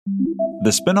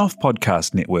The Spin-off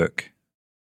Podcast Network.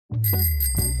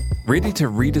 Ready to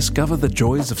rediscover the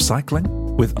joys of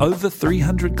cycling? With over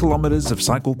 300 kilometres of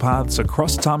cycle paths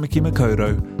across Tāmaki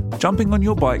Makaurau, jumping on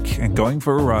your bike and going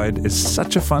for a ride is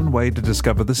such a fun way to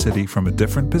discover the city from a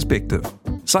different perspective.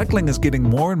 Cycling is getting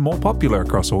more and more popular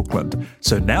across Auckland,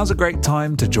 so now's a great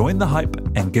time to join the hype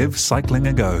and give cycling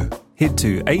a go. Head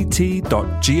to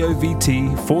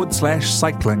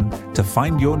at.govt/cycling to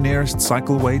find your nearest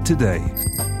cycleway today.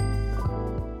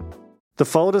 The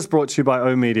Fold is brought to you by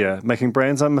O-Media, making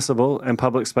brands unmissable and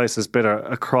public spaces better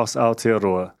across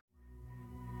Aotearoa.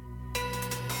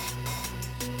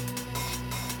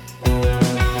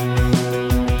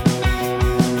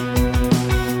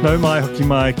 Nau mai hoki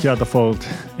mai ki a The Fold,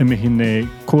 e mihi ne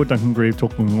ko Duncan Grieve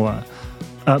tōku ingoa.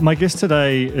 My guest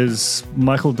today is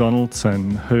Michael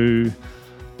Donaldson, who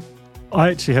I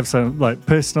actually have some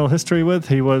personal history with.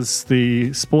 He was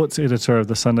the sports editor of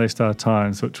the Sunday Star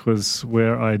Times, which was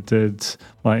where I did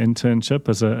my internship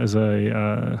as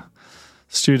a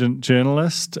student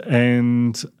journalist,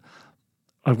 and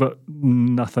I've got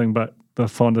nothing but the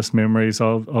fondest memories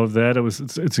of that.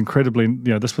 It's incredibly,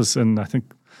 this was in I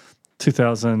think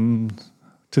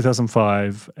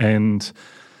 2005, and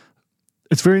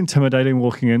it's very intimidating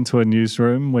walking into a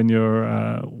newsroom when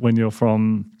you're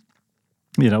from.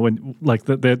 They were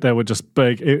just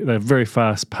big. They're very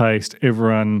fast paced.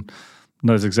 Everyone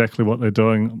knows exactly what they're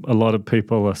doing. A lot of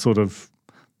people are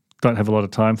don't have a lot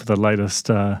of time for the latest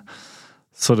wet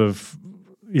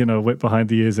behind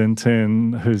the ears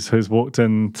intern who's walked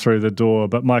in through the door.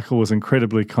 But Michael was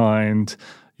incredibly kind.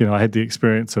 I had the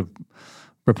experience of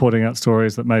reporting out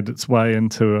stories that made its way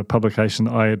into a publication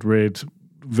I had read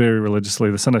very religiously.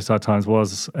 The Sunday Star Times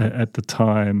was at the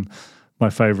time my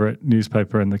favourite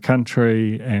newspaper in the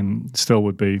country, and still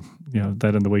would be,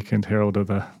 that and the Weekend Herald are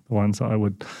the ones that I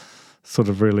would sort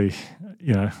of really,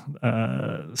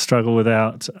 struggle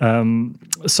without.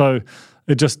 So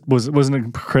it just was an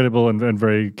incredible and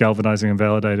very galvanising and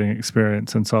validating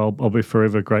experience, and so I'll be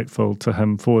forever grateful to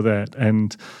him for that.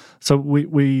 And so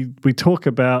we talk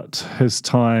about his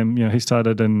time. He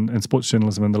started in sports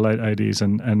journalism in the late 80s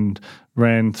and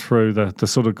ran through the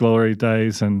sort of glory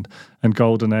days and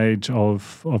golden age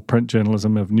of print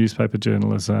journalism, of newspaper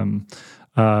journalism,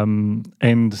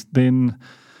 and then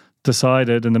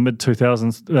decided in the mid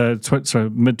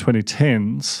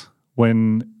 2010s,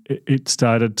 when it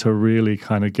started to really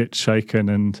kind of get shaken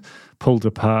and pulled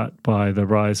apart by the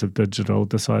rise of digital,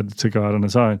 decided to go out on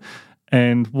his own.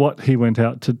 And what he went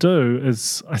out to do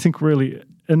is, I think, really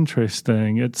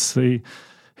interesting. He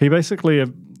basically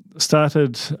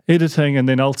started editing and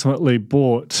then ultimately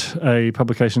bought a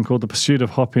publication called The Pursuit of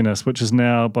Happiness, which is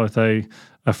now both a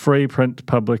free print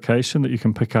publication that you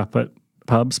can pick up at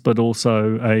pubs, but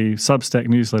also a Substack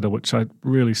newsletter, which I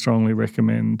really strongly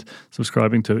recommend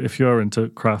subscribing to if you're into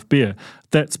craft beer.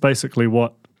 That's basically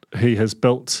what he has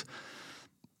built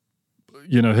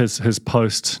his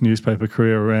post-newspaper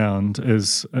career around,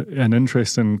 is an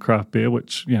interest in craft beer,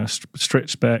 which,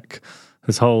 stretched back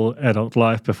his whole adult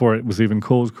life before it was even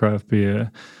called craft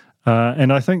beer.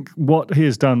 And I think what he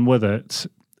has done with it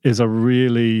is a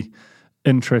really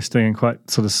interesting and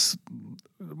quite sort of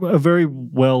a very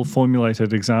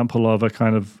well-formulated example of a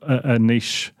kind of a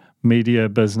niche media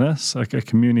business, like a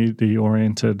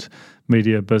community-oriented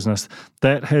media business.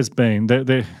 That has been...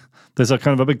 There's a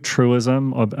kind of a big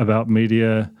truism about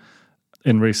media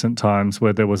in recent times,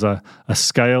 where there was a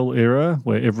scale era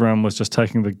where everyone was just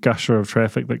taking the gusher of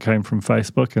traffic that came from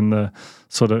Facebook in the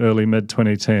sort of early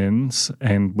mid-2010s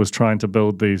and was trying to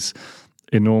build these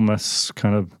enormous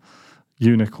kind of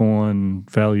unicorn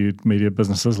valued media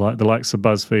businesses like the likes of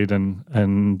BuzzFeed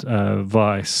and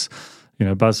Vice.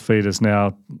 BuzzFeed is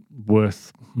now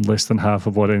worth less than half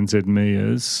of what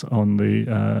NZME is on the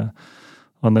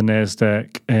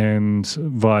NASDAQ, and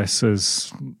Vice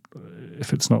is,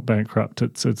 if it's not bankrupt,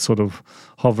 it's sort of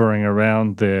hovering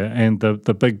around there. And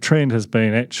the big trend has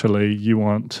been, actually, you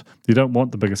don't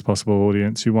want the biggest possible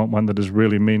audience, you want one that is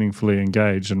really meaningfully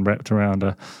engaged and wrapped around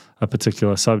a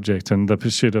particular subject. And The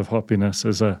Pursuit of Happiness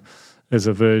is a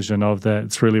version of that.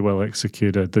 It's really well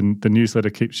executed. The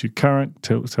newsletter keeps you current,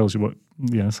 tells you what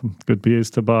some good beers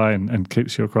to buy, and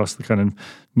keeps you across the kind of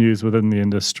news within the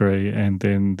industry. And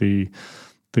then the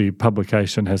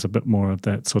publication has a bit more of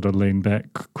that sort of lean back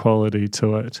quality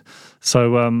to it.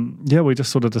 So we just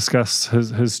sort of discussed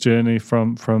his journey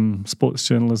from sports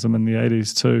journalism in the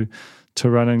 80s to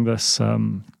running this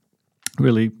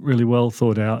really, really well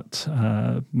thought out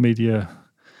media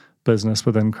business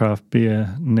within craft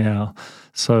beer now.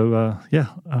 So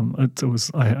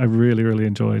I really, really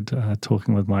enjoyed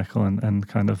talking with Michael and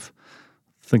kind of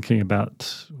thinking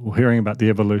about or hearing about the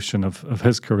evolution of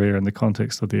his career in the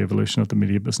context of the evolution of the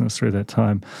media business through that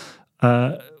time.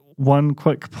 One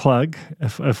quick plug,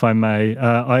 if I may.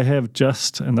 I have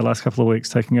just, in the last couple of weeks,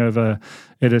 taken over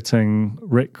editing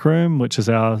Rec Room, which is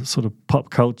our sort of pop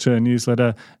culture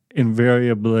newsletter.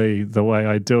 Invariably, the way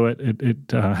I do it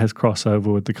has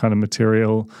crossover with the kind of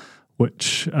material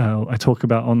which I talk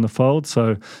about on The Fold.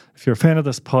 So if you're a fan of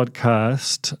this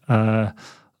podcast,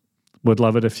 would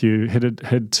love it if you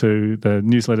head to the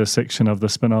newsletter section of the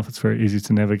spin-off. It's very easy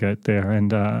to navigate there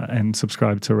and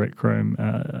subscribe to Rec Room.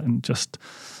 And just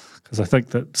because I think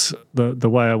that the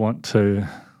way I want to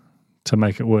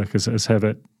make it work is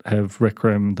have Rec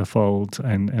Room, The Fold,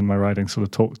 and my writing sort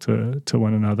of talk to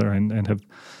one another and have,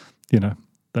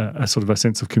 a sort of a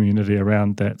sense of community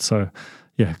around that. So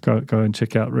yeah, go and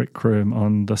check out Rec Room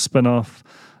on the spin-off.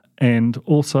 And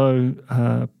also,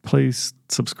 please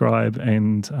subscribe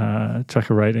and chuck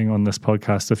a rating on this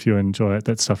podcast if you enjoy it.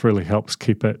 That stuff really helps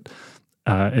keep it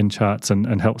in charts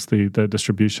and helps the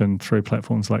distribution through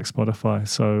platforms like Spotify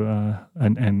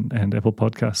and Apple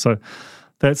Podcasts. So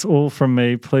that's all from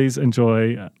me. Please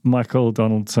enjoy Michael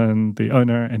Donaldson, the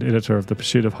owner and editor of The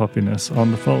Pursuit of Happiness,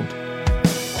 on The Fold.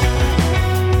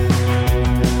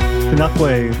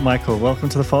 Pinakwe, Michael, welcome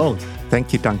to The Fold.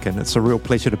 Thank you, Duncan. It's a real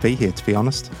pleasure to be here, to be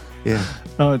honest. Yeah.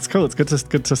 Oh, it's cool. It's good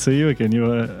to see you again. You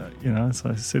were, as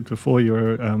I said before, you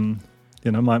were,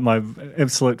 my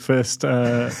absolute first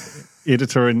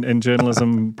editor in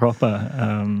journalism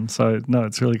proper. So no,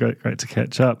 it's really great to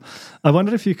catch up. I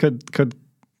wondered if you could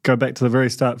go back to the very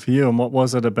start for you, and what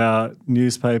was it about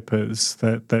newspapers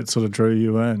that sort of drew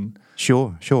you in?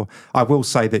 Sure. I will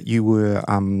say that you were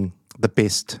the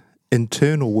best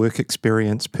internal work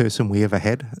experience person we ever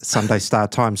had, Sunday Star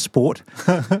Times Sport.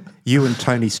 You and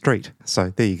Tony Street. So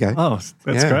there you go. Oh,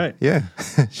 that's great. Yeah,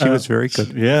 she was very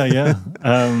good. Yeah.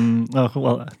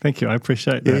 Well, thank you. I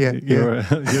appreciate that. Yeah.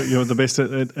 You're the best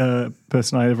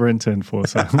person I ever interned for.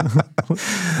 So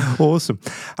awesome.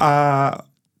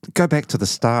 Go back to the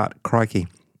start, crikey.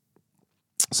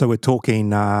 So we're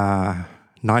talking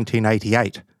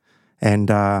 1988,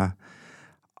 and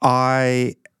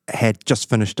I had just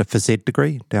finished a phys ed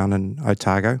degree down in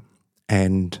Otago,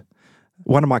 and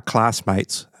one of my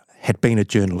classmates had been a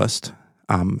journalist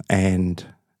and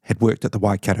had worked at the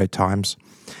Waikato Times,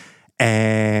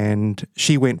 and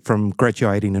she went from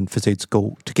graduating in phys ed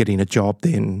school to getting a job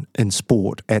then in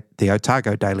sport at the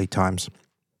Otago Daily Times.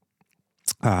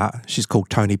 She's called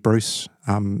Toni Bruce.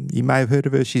 You may have heard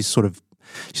of her. She's a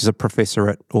professor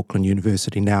at Auckland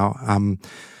University now.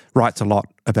 Writes a lot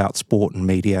about sport and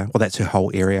media. Well, that's her whole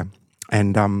area.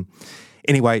 And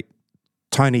anyway,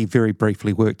 Toni very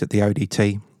briefly worked at the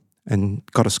ODT and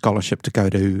got a scholarship to go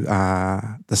to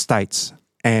the States,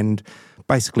 and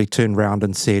basically turned around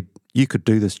and said, you could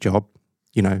do this job,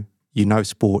 you know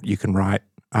sport, you can write,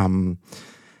 and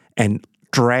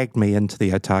dragged me into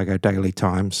the Otago Daily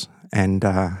Times and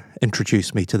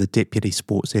introduced me to the deputy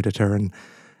sports editor and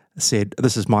said,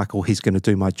 this is Michael, he's going to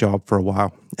do my job for a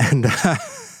while. And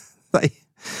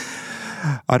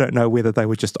I don't know whether they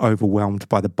were just overwhelmed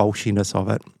by the bolshiness of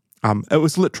it. It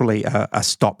was literally a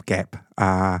stopgap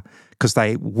because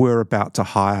they were about to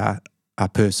hire a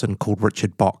person called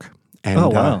Richard Bock. And, oh,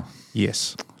 wow.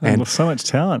 Yes. And so much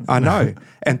talent. I know.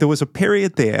 And there was a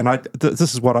period there, and this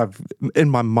is what in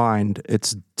my mind,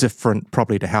 it's different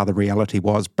probably to how the reality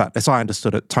was, but as I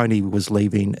understood it, Toni was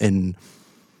leaving in,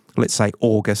 let's say,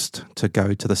 August to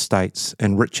go to the States,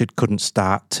 and Richard couldn't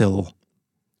start till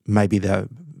maybe the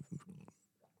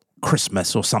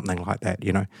Christmas or something like that,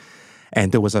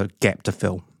 and there was a gap to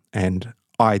fill, and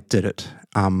I did it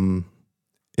in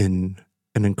an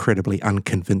incredibly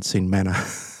unconvincing manner.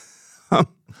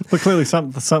 But clearly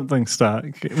something stuck.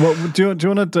 Well, do you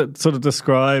want to sort of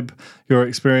describe your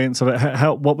experience of it?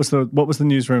 What was the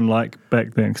newsroom like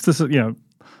back then? Because this is,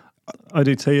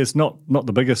 ODT is not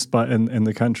the biggest in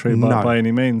the country by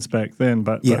any means back then.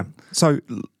 But so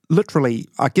literally,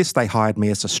 I guess they hired me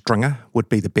as a stringer would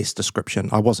be the best description.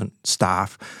 I wasn't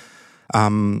staff.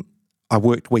 I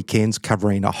worked weekends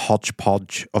covering a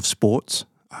hodgepodge of sports.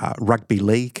 Rugby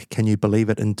league, can you believe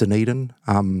it, in Dunedin?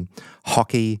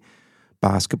 Hockey,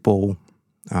 basketball,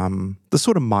 the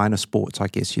sort of minor sports, I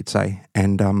guess you'd say.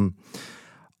 And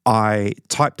I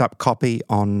typed up copy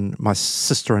on, my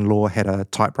sister-in-law had a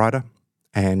typewriter,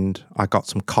 and I got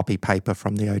some copy paper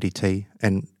from the ODT,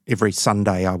 and every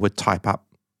Sunday I would type up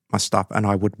my stuff, and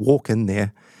I would walk in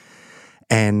there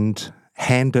and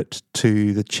hand it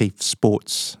to the chief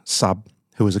sports sub,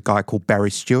 who was a guy called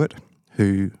Barry Stewart,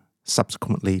 who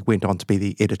subsequently went on to be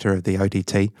the editor of the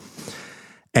ODT.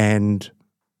 And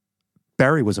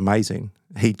Barry was amazing.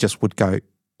 He just would go,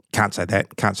 can't say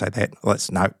that,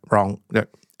 that's no, wrong,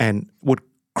 and would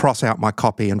cross out my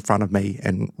copy in front of me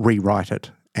and rewrite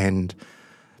it and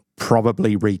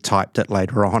probably retyped it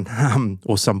later on,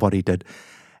 or somebody did.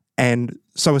 And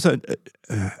so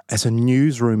as a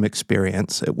newsroom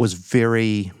experience, it was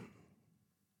very,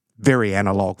 very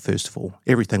analog, first of all.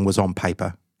 Everything was on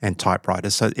paper and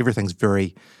typewriters, so everything's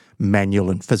very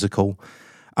manual and physical.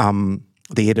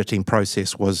 The editing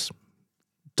process was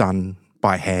done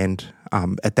by hand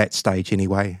at that stage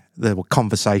anyway. There were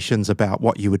conversations about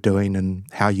what you were doing and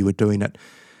how you were doing it.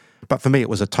 But for me, it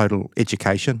was a total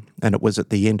education, and it was at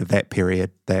the end of that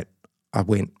period that I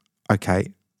went,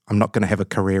 okay, I'm not going to have a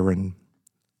career in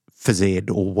phys ed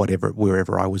or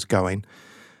wherever I was going.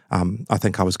 I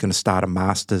think I was going to start a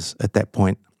master's at that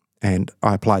point, and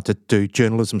I applied to do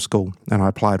journalism school, and I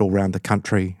applied all around the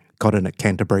country, got in at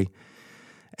Canterbury,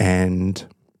 and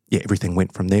yeah, everything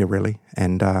went from there really,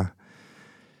 and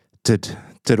did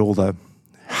all the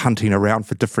hunting around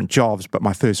for different jobs. But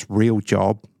my first real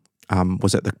job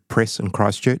was at the press in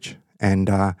Christchurch, and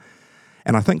I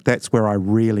think that's where I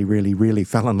really, really, really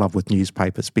fell in love with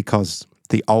newspapers, because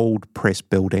the old press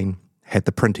building had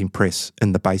the printing press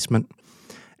in the basement,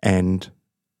 and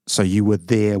so you were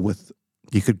there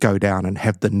you could go down and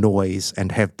have the noise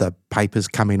and have the papers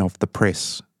coming off the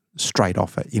press straight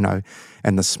off it,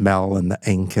 and the smell and the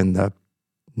ink and the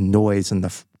noise and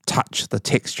the touch, the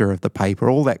texture of the paper,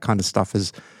 all that kind of stuff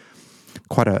is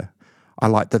I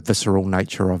like the visceral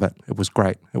nature of it. It was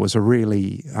great. It was a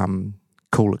really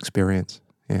cool experience.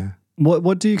 Yeah.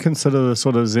 What do you consider the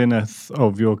sort of zenith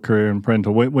of your career in print,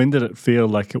 or when did it feel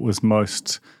like it was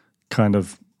most kind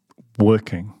of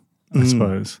working, I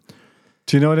suppose?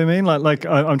 Do you know what I mean? Like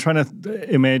I'm trying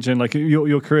to imagine, like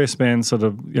your career spans sort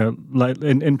of, late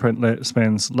in print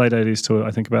spans late 80s to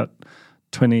I think about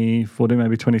 2014,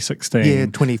 maybe 2016. Yeah,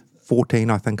 2014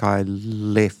 I think I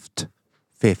left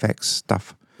Fairfax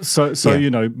stuff. So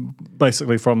yeah.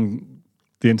 Basically from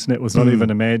the internet was not even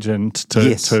imagined to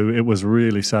it was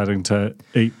really starting to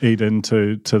eat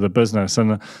into the business.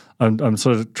 And I'm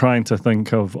sort of trying to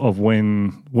think of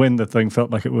when the thing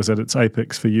felt like it was at its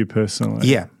apex for you personally.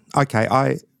 Yeah.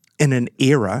 Okay. In an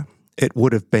era, it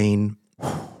would have been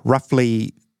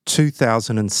roughly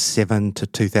 2007 to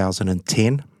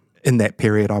 2010. In that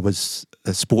period, I was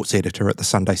a sports editor at the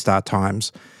Sunday Star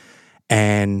Times,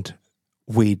 and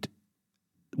we'd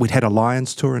had a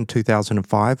Lions tour in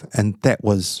 2005, and that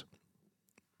was,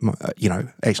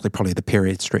 actually probably the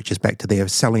period stretches back to there,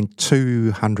 selling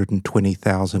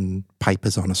 220,000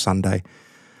 papers on a Sunday.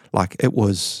 Like it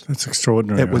was... That's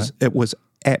extraordinary, It was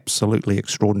absolutely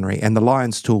extraordinary, and the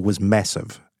Lions tour was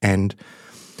massive. And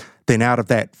then out of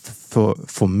that,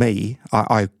 for me,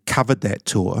 I covered that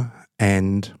tour,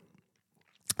 and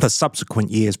the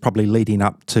subsequent years, probably leading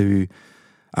up to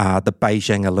the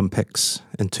Beijing Olympics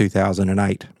in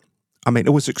 2008. I mean,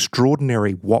 it was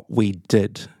extraordinary what we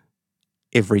did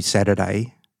every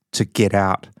Saturday to get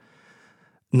out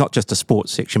not just a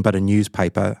sports section, but a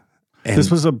newspaper. And this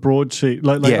was a broadsheet.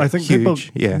 I think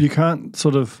huge, you can't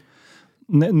sort of,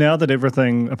 now that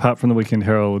everything apart from the Weekend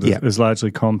Herald is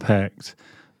largely compact,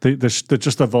 just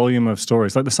the volume of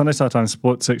stories, like the Sunday Star Times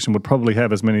sports section would probably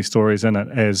have as many stories in it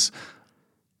as,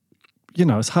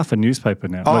 it's half a newspaper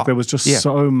now. Like there was just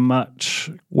so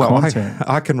much content.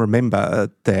 I can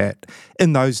remember that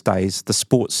in those days, the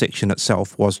sports section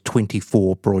itself was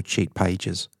 24 broadsheet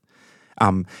pages.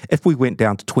 If we went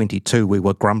down to 22, we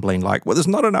were grumbling like, well, there's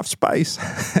not enough space.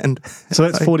 And so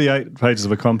that's 48 pages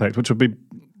of a compact, which would be,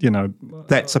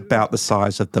 That's about the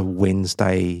size of the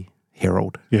Wednesday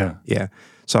Herald. Yeah. Yeah.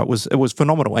 So it was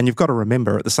phenomenal. And you've got to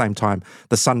remember at the same time,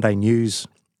 the Sunday News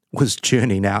was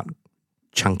churning out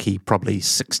chunky, probably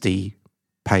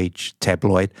 60-page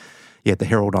tabloid. Yeah, the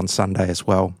Herald on Sunday as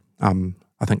well.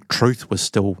 I think Truth was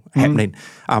still happening.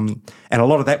 And a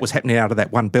lot of that was happening out of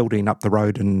that one building up the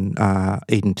road in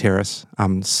Eden Terrace.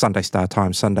 Sunday Star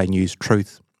Times, Sunday News,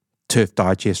 Truth, Turf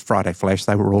Digest, Friday Flash,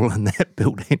 they were all in that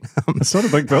building. It's not a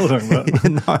big building, but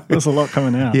there's a lot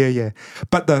coming out. Yeah.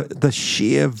 But the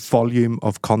sheer volume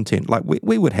of content, like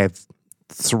we would have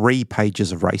 3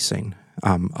 pages of racing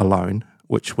alone,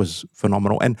 which was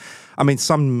phenomenal. And I mean,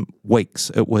 some weeks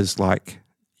it was like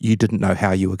you didn't know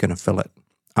how you were going to fill it.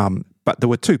 But there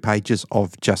were 2 pages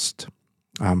of just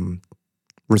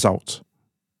results.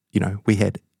 We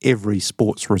had every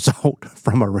sports result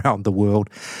from around the world.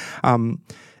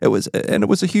 It was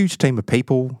a huge team of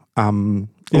people. How many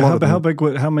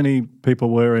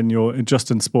people were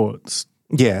just in sports?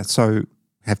 Yeah, so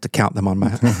have to count them on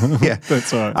my. Yeah,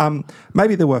 that's all right.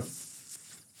 Maybe there were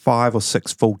 5 or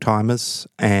 6 full-timers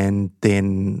and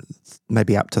then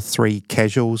maybe up to 3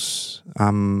 casuals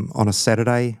on a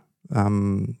Saturday.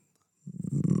 It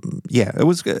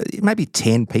was maybe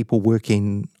 10 people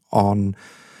working on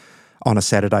a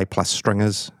Saturday plus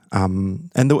stringers. And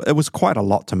it was quite a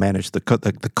lot to manage,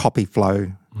 the copy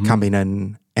flow coming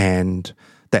in and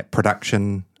that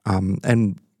production.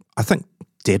 And I think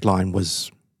deadline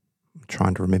was, I'm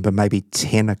trying to remember, maybe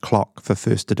 10 o'clock for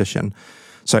first edition.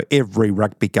 So every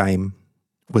rugby game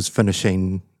was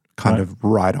finishing kind of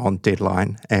right on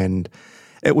deadline, and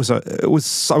it was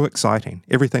so exciting.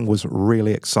 Everything was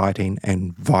really exciting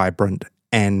and vibrant,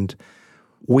 and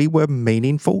we were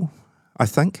meaningful, I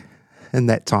think, in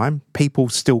that time. People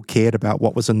still cared about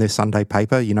what was in their Sunday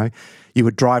paper. You know, you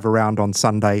would drive around on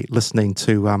Sunday listening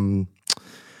to,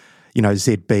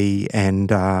 ZB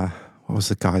and what was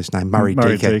the guy's name? Murray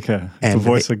Deaker. And the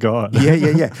voice of God.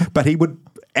 Yeah. But he would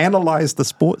analyse the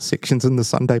sports sections in the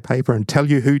Sunday paper and tell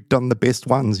you who'd done the best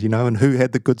ones, and who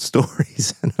had the good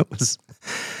stories. And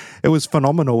it was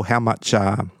phenomenal how much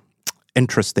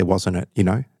interest there was in it,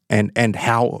 and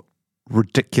how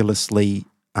ridiculously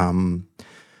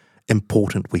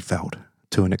important we felt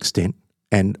to an extent,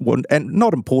 and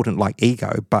not important like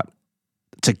ego, but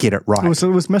to get it right. It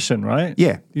was mission, right?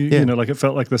 Yeah, it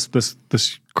felt like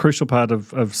this crucial part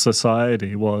of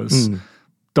society was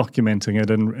documenting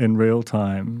it in real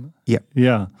time. Yeah,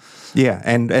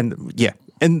 and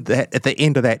at the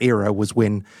end of that era was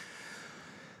when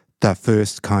the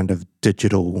first kind of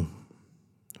digital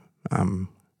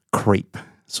creep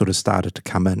sort of started to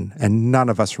come in, and none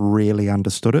of us really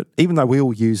understood it. Even though we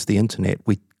all used the internet,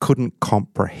 we couldn't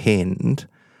comprehend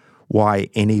why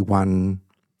anyone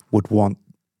would want,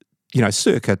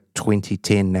 circa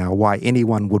 2010 now, why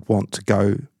anyone would want to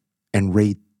go and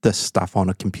read this stuff on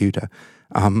a computer,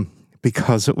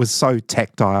 because it was so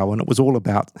tactile, and it was all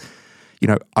about,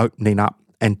 opening up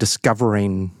and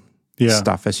discovering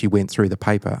stuff as you went through the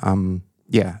paper. And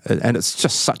it's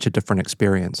just such a different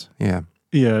experience. Yeah,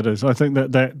 it is. I think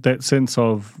that sense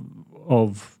of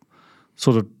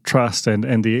sort of trust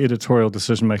and the editorial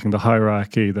decision making, the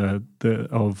hierarchy, of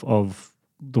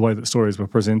the way that stories were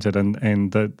presented,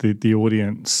 and the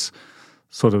audience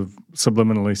sort of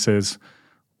subliminally says,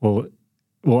 well,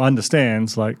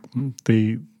 understands like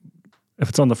if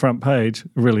it's on the front page,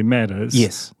 it really matters.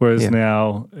 Yes. Whereas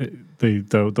now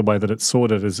the way that it's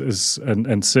sorted is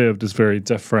and served is very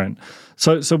different.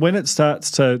 So when it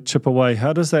starts to chip away,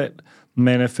 how does that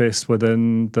manifest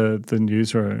within the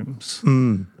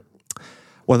newsrooms?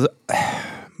 Well,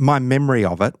 my memory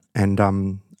of it, and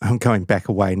I'm going back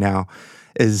away now,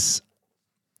 is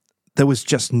there was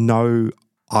just no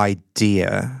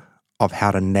idea of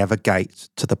how to navigate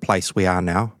to the place we are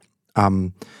now.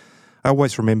 I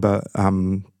always remember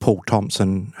Paul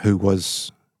Thompson, who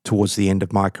was towards the end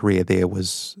of my career there,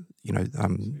 was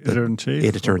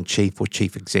editor-in-chief or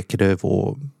chief executive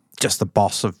or just the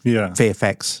boss of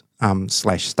Fairfax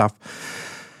 /stuff.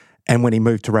 And when he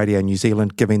moved to Radio New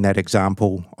Zealand, giving that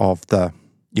example of the,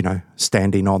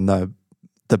 standing on the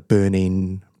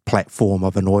burning platform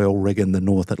of an oil rig in the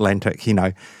North Atlantic,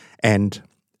 and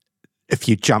if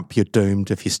you jump, you're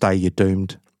doomed. If you stay, you're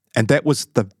doomed. And that was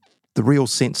the real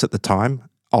sense at the time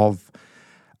of,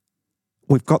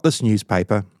 we've got this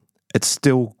newspaper. It's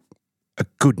still a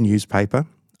good newspaper,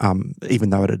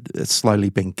 even though it had slowly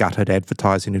been gutted.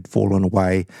 Advertising had fallen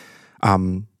away.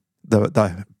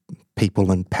 The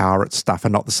people in power at stuff are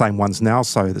not the same ones now,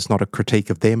 so there's not a critique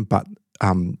of them, but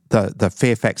the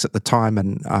Fairfax at the time,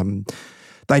 and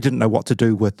they didn't know what to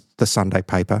do with the Sunday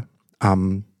paper.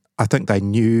 I think they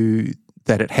knew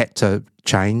that it had to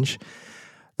change.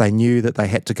 They knew that they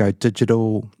had to go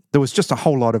digital. There was just a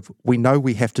whole lot of, we know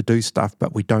we have to do stuff,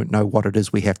 but we don't know what it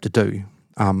is we have to do.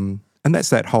 And that's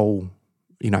that whole,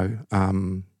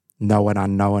 known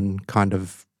unknown kind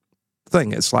of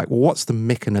thing. It's like, well, what's the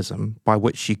mechanism by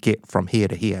which you get from here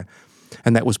to here?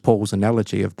 And that was Paul's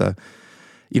analogy of the,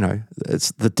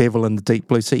 it's the devil in the deep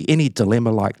blue sea, any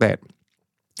dilemma like that.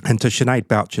 And to Sinead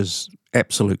Boucher's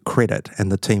absolute credit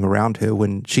and the team around her,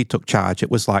 when she took charge,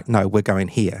 it was like, no, we're going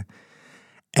here.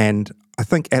 And I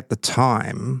think at the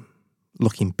time,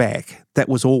 looking back, that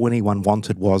was all anyone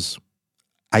wanted, was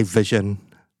a vision,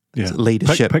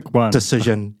 leadership, pick one.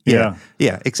 Decision. Yeah,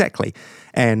 exactly.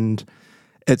 And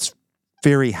it's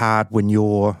very hard when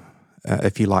you're,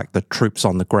 if you like, the troops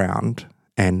on the ground.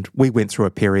 And we went through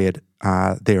a period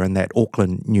there in that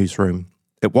Auckland newsroom.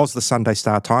 It was the Sunday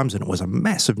Star Times, and it was a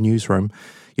massive newsroom,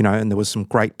 and there was some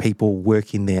great people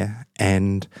working there.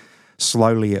 And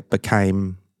slowly it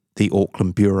became the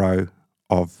Auckland Bureau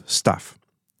of Stuff.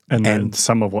 And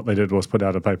some of what they did was put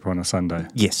out a paper on a Sunday.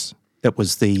 Yes. It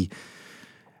was the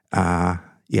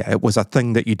it was a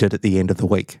thing that you did at the end of the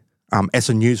week. As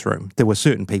a newsroom, there were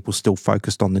certain people still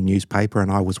focused on the newspaper,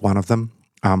 and I was one of them.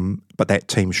 But that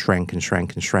team shrank and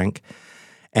shrank and shrank.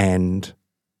 And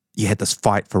you had this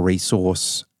fight for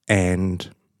resource and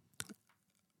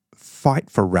fight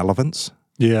for relevance.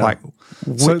 Yeah. Like,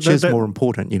 which is more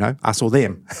important, us or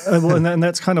them? And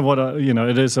that's kind of what,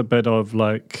 it is a bit of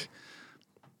like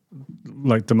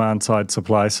demand side,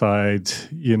 supply side,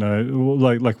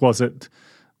 like was it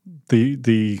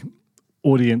the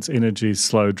audience energy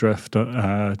slow drift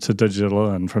to digital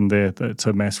and from there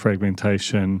to mass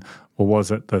fragmentation, or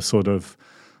was it the sort of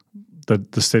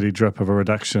the steady drip of a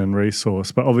reduction in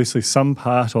resource? But obviously some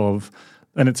part of,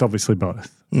 and it's obviously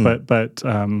both, but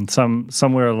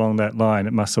somewhere along that line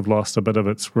it must have lost a bit of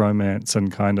its romance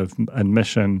and kind of and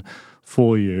mission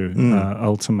for you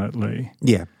ultimately.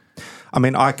 Yeah. I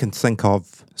mean, I can think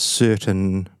of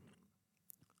certain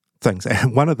things,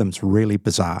 and one of them's really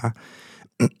bizarre.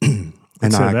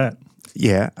 Let's say that.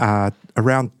 Yeah,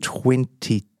 around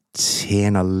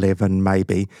 2010, 11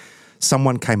 maybe,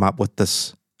 someone came up with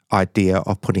this idea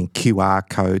of putting QR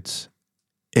codes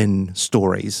in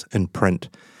stories in print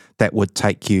that would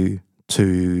take you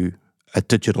to a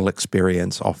digital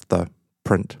experience off the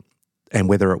print, and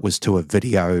whether it was to a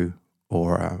video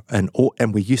or and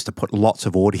we used to put lots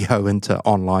of audio into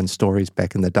online stories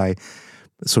back in the day,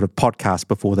 sort of podcasts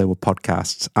before there were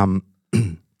podcasts.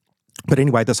 But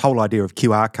anyway, this whole idea of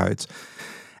QR codes.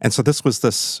 And so this was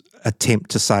this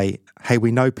attempt to say, hey,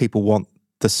 we know people want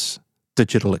this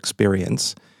digital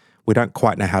experience. We don't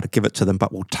quite know how to give it to them,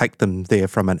 but we'll take them there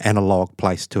from an analog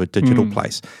place to a digital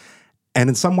place. And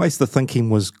in some ways, the thinking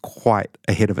was quite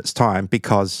ahead of its time,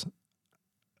 because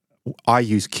I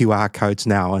use QR codes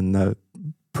now in the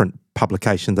print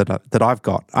publication that I've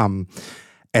got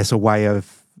as a way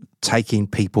of taking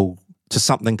people to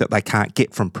something that they can't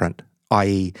get from print,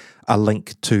 i.e. a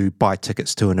link to buy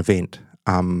tickets to an event,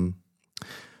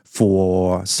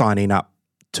 for signing up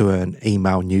to an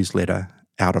email newsletter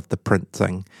out of the print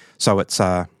thing. So it's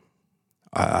I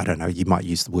don't know, you might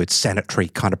use the word sanitary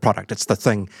kind of product. It's the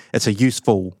thing, it's a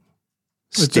useful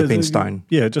stepping stone.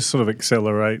 Yeah, it just sort of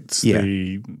accelerates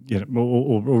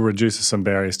or reduces some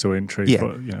barriers to entry.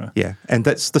 Yeah, yeah. And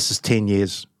this is 10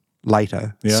 years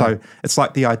later. Yeah. So it's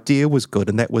like the idea was good,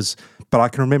 and but I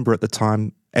can remember at the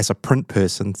time as a print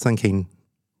person thinking,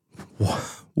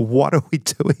 what are we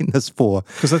doing this for?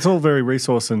 Because it's all very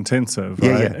resource intensive,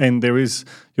 right? Yeah. And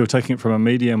you're taking it from a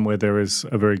medium where there is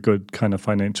a very good kind of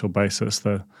financial basis,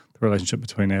 the relationship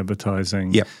between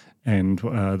advertising and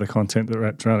the content that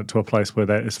wraps around it, to a place where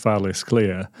that is far less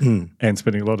clear and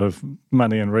spending a lot of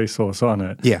money and resource on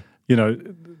it. Yeah.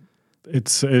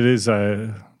 It is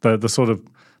the sort of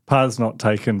paths not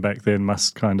taken back then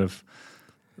must kind of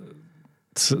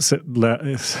sit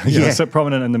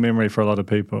prominent in the memory for a lot of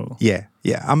people. Yeah,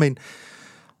 yeah. I mean,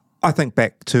 I think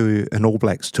back to an All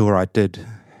Blacks tour I did,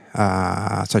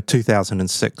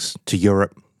 2006 to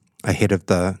Europe ahead of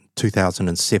the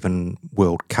 2007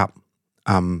 World Cup.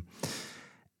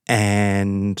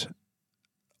 And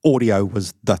audio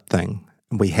was the thing.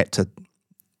 We had to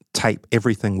tape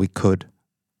everything we could,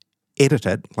 edit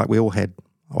it, like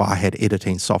I had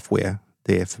editing software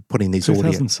there for putting these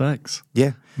 2006.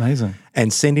 Yeah. Amazing.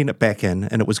 And sending it back in,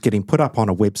 and it was getting put up on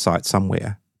a website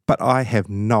somewhere. But I have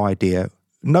no idea,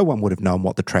 no one would have known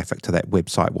what the traffic to that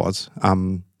website was,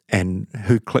 and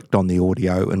who clicked on the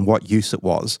audio and what use it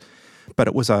was. But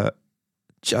it was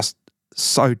just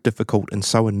so difficult and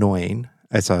so annoying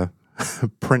as a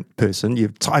print person. You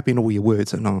type in all your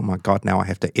words and, oh my God, now I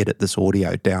have to edit this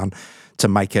audio down to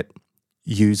make it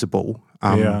usable.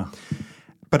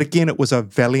 But again, it was a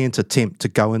valiant attempt to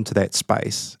go into that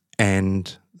space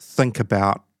and think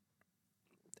about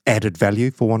added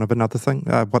value, for want of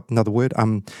another word.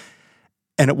 And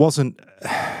it wasn't,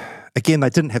 again, they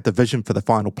didn't have the vision for the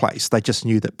final place. They just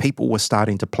knew that people were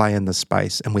starting to play in this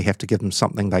space and we have to give them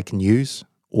something they can use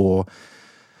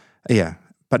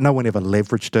but no one ever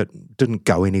leveraged it, didn't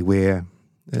go anywhere.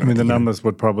 I mean, the numbers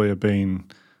would probably have been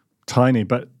tiny,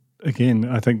 but again,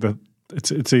 I think that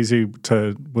it's easy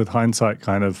to, with hindsight,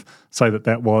 kind of say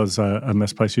that was a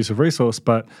misplaced use of resource,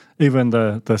 but even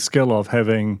the skill of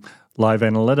having live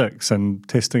analytics and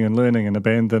testing and learning and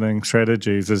abandoning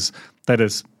strategies is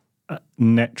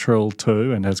natural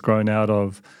to and has grown out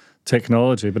of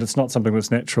technology, but it's not something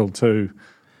that's natural to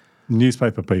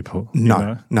newspaper people.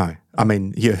 No. I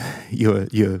mean,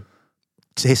 your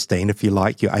testing, if you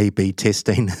like, your A/B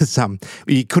testing is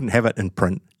you couldn't have it in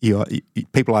print.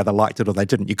 People either liked it or they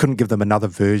didn't. You couldn't give them another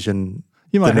version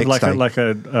You might the have next day. like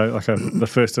a the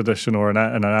first edition or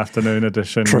an afternoon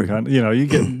edition. True.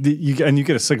 You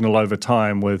get a signal over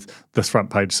time with this front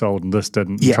page sold and this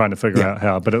didn't. Yeah. Trying to figure Yeah. out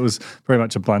how, but it was very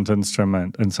much a blunt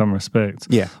instrument in some respects.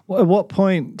 Yeah. At what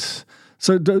point?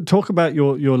 So talk about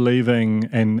your leaving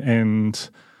and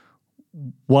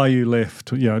why you left.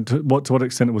 To what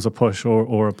extent it was a push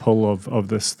or a pull of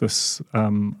this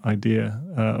idea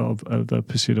of the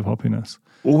pursuit of happiness.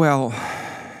 Well,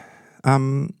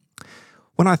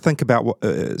 when I think about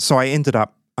so I ended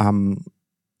up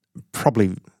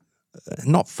probably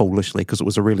not foolishly, because it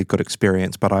was a really good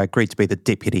experience, but I agreed to be the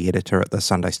deputy editor at the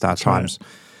Sunday Star Times,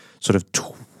 sort of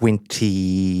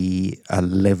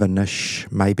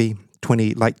 2011-ish, maybe,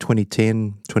 late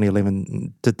 2010,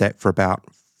 2011, did that for about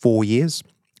 4 years.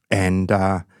 And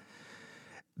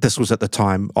this was at the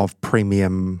time of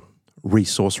premium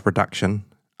resource reduction.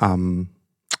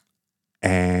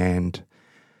 And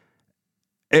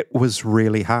it was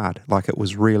really hard. Like, it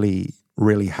was really,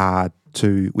 really hard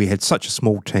we had such a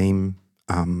small team.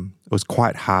 It was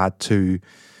quite hard to,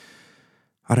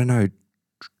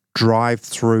 drive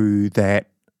through that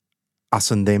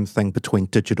us and them thing between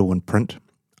digital and print.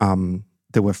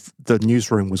 The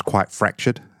newsroom was quite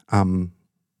fractured. And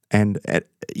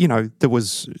there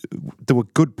were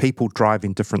good people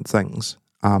driving different things.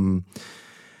 And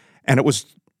it was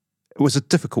a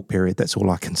difficult period. That's all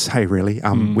I can say, really.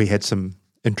 We had some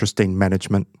interesting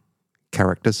management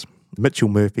characters. Mitchell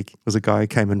Murphy was a guy who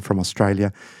came in from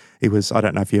Australia. He was, I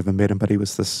don't know if you ever met him, but he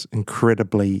was this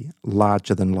incredibly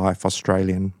larger-than-life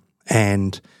Australian.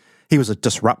 And he was a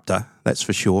disruptor, that's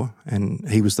for sure. And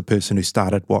he was the person who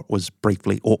started what was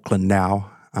briefly Auckland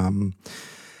Now,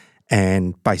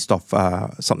 and based off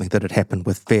something that had happened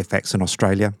with Fairfax in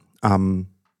Australia. And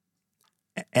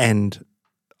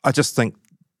I just think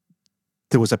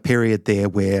there was a period there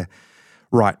where,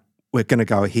 right, we're going to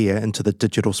go here into the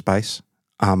digital space,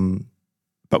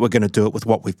 but we're going to do it with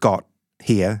what we've got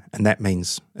here, and that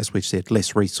means, as we've said,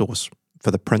 less resource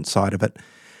for the print side of it.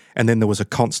 And then there was a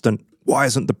constant, why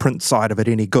isn't the print side of it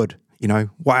any good?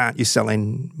 Why aren't you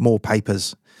selling more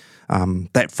papers?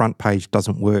 That front page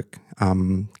doesn't work.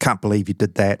 Can't believe you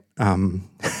did that.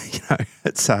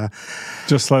 It's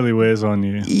just slowly wears on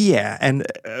you. Yeah, and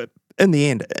in the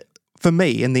end,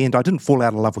 I didn't fall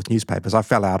out of love with newspapers. I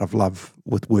fell out of love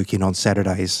with working on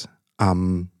Saturdays,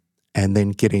 and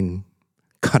then getting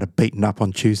kind of beaten up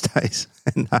on Tuesdays,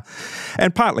 and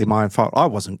partly my own fault. I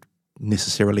wasn't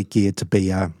necessarily geared to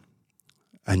be a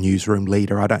newsroom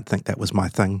leader. I don't think that was my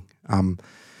thing.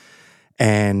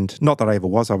 And not that I ever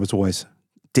was. I was always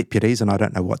deputies, and I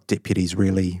don't know what deputies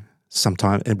really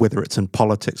sometimes, and whether it's in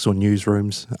politics or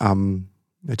newsrooms.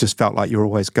 It just felt like you're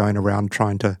always going around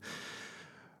trying to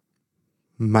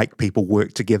make people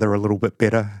work together a little bit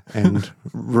better and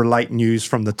relate news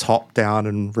from the top down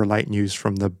and relate news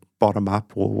from the bottom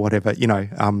up or whatever.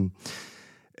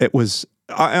 It was,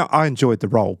 I enjoyed the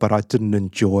role, but I didn't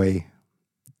enjoy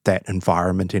that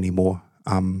environment anymore.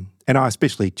 And I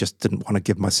especially just didn't want to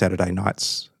give my Saturday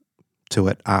nights to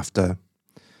it after,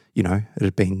 it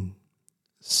had been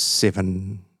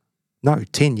 10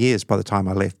 years by the time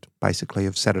I left, basically,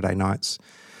 of Saturday nights.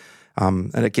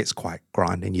 And it gets quite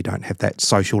grinding. You don't have that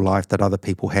social life that other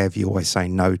people have. You always say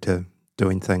no to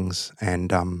doing things.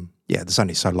 And, there's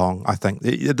only so long. I think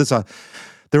there is a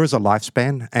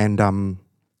lifespan, and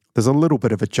there's a little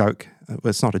bit of a joke. Well,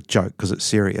 it's not a joke because it's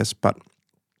serious, but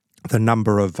the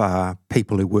number of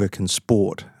people who work in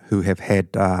sport who have had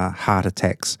heart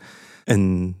attacks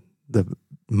in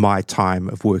my time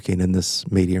of working in this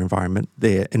media environment,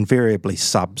 they're invariably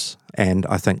subs. And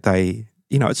I think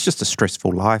it's just a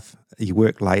stressful life. You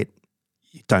work late,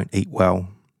 you don't eat well,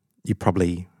 you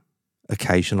probably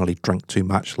occasionally drink too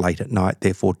much late at night,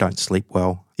 therefore don't sleep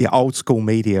well. Yeah, old school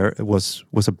media was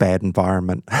a bad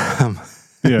environment. Yeah,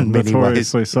 in many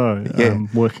notoriously ways. so. Yeah.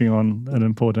 Working on an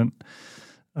important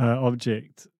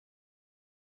object.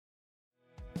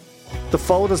 The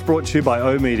Fold is brought to you by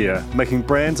O Media, making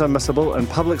brands unmissable and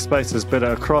public spaces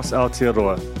better across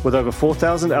Aotearoa, with over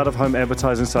 4,000 out-of-home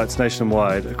advertising sites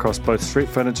nationwide across both street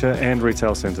furniture and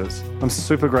retail centres. I'm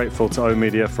super grateful to O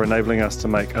Media for enabling us to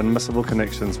make unmissable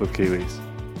connections with Kiwis.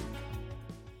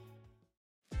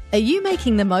 Are you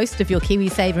making the most of your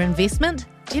KiwiSaver investment?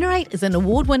 Generate is an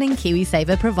award-winning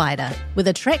KiwiSaver provider with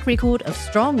a track record of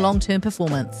strong long-term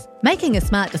performance. Making a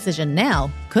smart decision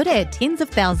now could add tens of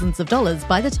thousands of dollars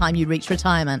by the time you reach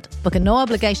retirement. Book a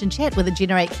no-obligation chat with a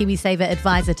Generate KiwiSaver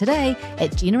advisor today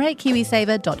at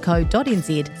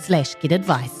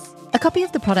generatekiwisaver.co.nz/get-advice. A copy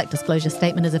of the product disclosure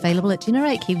statement is available at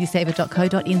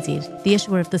generatekiwisaver.co.nz. The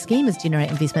issuer of the scheme is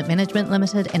Generate Investment Management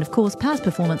Limited, and of course, past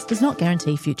performance does not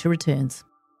guarantee future returns.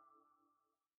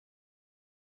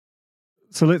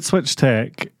 So let's switch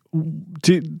tack.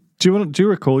 Do you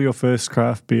recall your first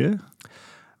craft beer?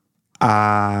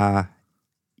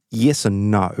 Yes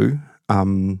and no.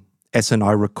 As in,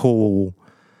 I recall.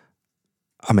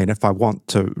 I mean, if I want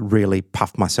to really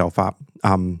puff myself up,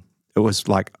 it was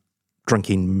like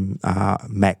drinking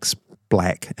Max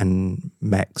Black and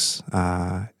Max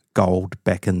Gold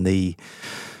back in the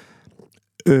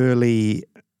early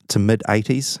to mid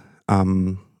 80s,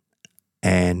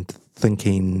 and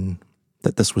thinking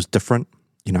that this was different.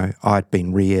 You know, I'd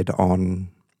been reared on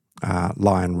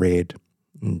Lion Red,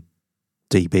 and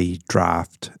DB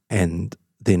Draft, and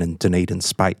then in Dunedin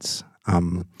Spates.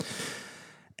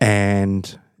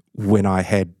 And when I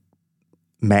had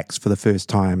Max for the first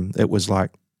time, it was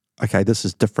like, okay, this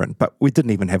is different. But we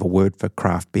didn't even have a word for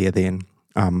craft beer then.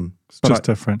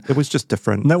 Different. It was just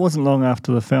different. And that wasn't long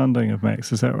after the founding of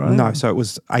Max, is that right? No, so it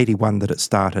was 81 that it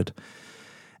started.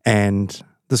 And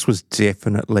this was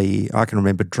definitely, I can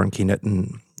remember drinking it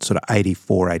in sort of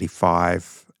 84,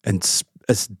 85. And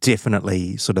it's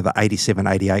definitely sort of the 87,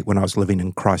 88 when I was living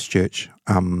in Christchurch.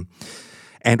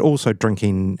 And also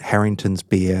drinking Harrington's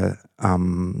beer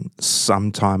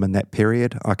sometime in that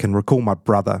period. I can recall my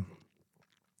brother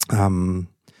who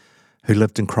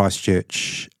lived in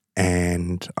Christchurch,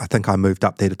 and I think I moved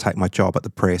up there to take my job at the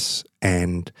press,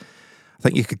 and I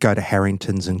think you could go to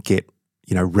Harrington's and get,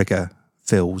 you know, rigger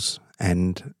fills,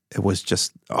 and it was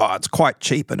just, it's quite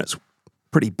cheap and it's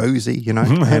pretty boozy, you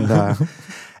know.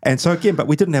 And so again, but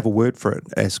we didn't have a word for it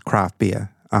as craft beer.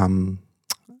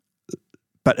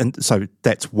 So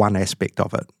that's one aspect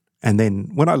of it. And then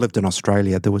when I lived in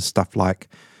Australia, there was stuff like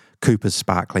Cooper's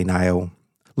Sparkling Ale,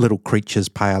 Little Creatures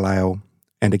Pale Ale.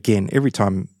 And again, every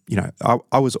time, you know,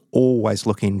 I was always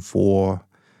looking for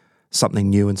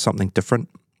something new and something different.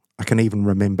 I can even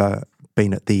remember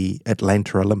being at the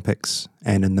Atlanta Olympics,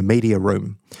 and in the media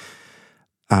room,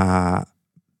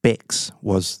 Beck's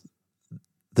was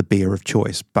the beer of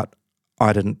choice, but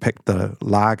I didn't pick the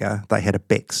lager. They had a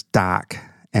Beck's Dark,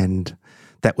 and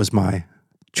that was my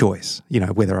choice, you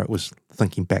know, whether it was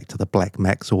thinking back to the Black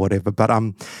Max or whatever. But,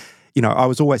 you know, I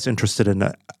was always interested in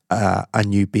a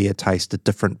new beer taste, a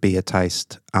different beer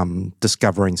taste,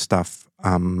 discovering stuff.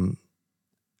 And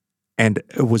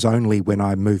it was only when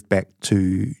I moved back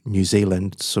to New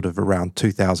Zealand, sort of around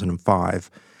 2005,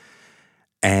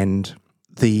 and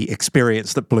the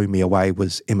experience that blew me away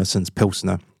was Emerson's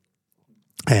Pilsner.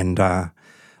 And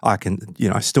I can, you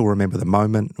know, I still remember the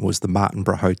moment. It was the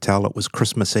Martinborough Hotel. It was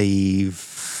Christmas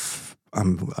Eve.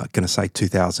 I'm going to say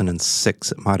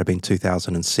 2006. It might have been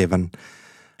 2007.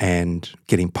 And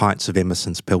getting pints of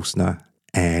Emerson's Pilsner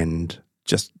and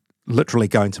just literally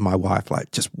going to my wife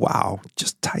like, just wow,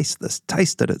 just taste this,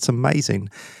 taste it. It's amazing.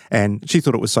 And she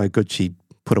thought it was so good, she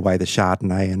put away the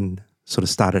Chardonnay and sort of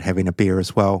started having a beer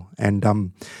as well. And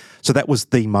so that was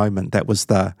the moment. That was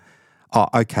the,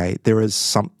 okay, there is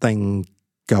something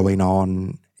going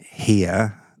on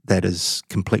here that is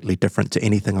completely different to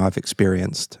anything I've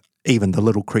experienced. Even the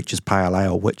Little Creatures Pale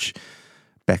Ale, which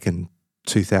back in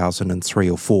 2003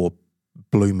 or 4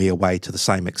 blew me away to the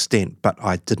same extent, but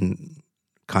I didn't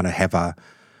kind of have a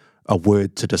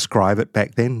word to describe it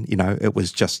back then. You know, it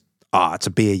was just, it's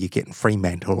a beer you get in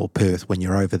Fremantle or Perth when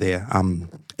you're over there.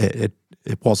 It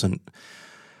wasn't,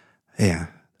 it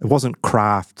wasn't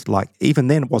craft. Like, even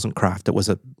then it wasn't craft, it was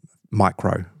a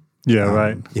micro. Yeah,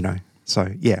 right. You know,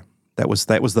 so yeah, that was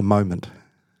the moment.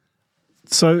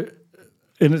 So,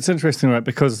 and it's interesting, right,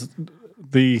 because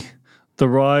the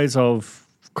rise of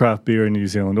craft beer in New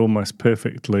Zealand almost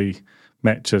perfectly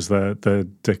matches the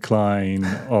decline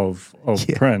of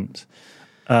print.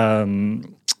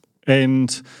 And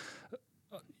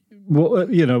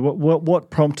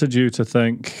what prompted you to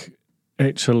think,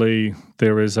 actually,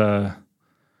 there is a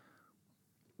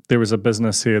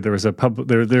business here, there is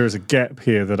a gap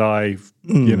here that I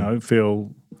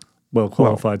feel well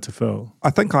qualified to fill?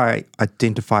 I think I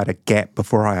identified a gap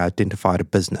before I identified a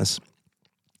business.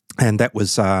 And that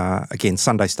was, again,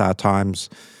 Sunday Star Times,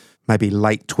 maybe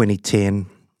late 2010.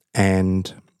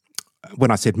 And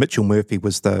when I said Mitchell Murphy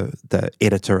was the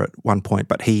editor at one point,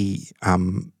 but he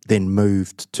then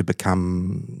moved to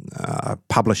become a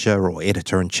publisher or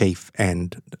editor-in-chief,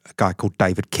 and a guy called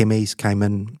David Kemmies came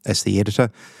in as the editor.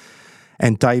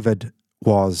 And David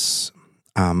was,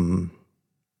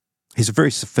 he's a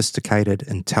very sophisticated,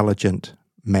 intelligent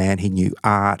man. He knew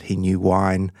art, he knew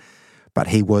wine, but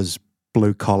he was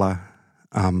blue-collar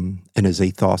in his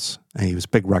ethos. And he was a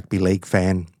big rugby league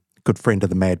fan, good friend of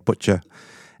the Mad Butcher.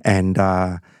 And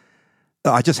I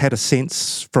just had a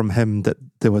sense from him that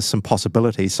there was some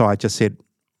possibilities. So I just said,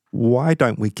 why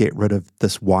don't we get rid of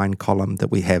this wine column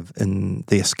that we have in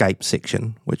the escape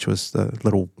section, which was the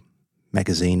little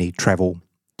magazine-y travel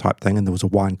type thing, and there was a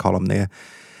wine column there,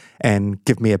 and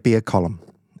give me a beer column.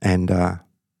 And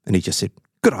he just said,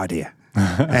 good idea.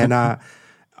 And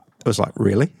it was like,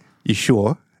 really? You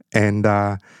sure? And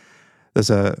I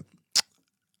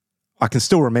can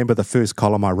still remember the first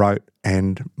column I wrote,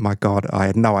 and my God, I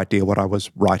had no idea what I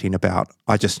was writing about.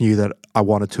 I just knew that I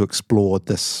wanted to explore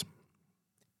this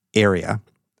area,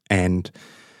 and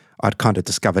I'd kind of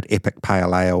discovered Epic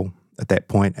Pale Ale at that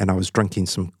point, and I was drinking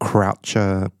some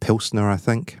Croucher Pilsner, I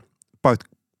think, both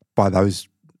by those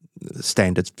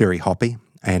standards very hoppy.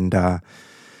 And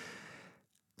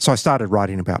so I started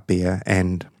writing about beer,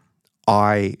 and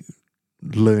I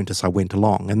learned as I went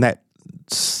along. And that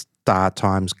Star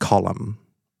Times column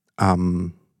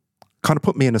kind of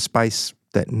put me in a space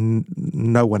that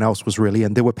no one else was really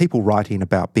in. There were people writing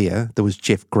about beer. There was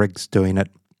Jeff Griggs doing it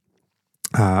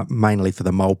mainly for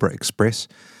the Marlborough Express.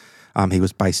 He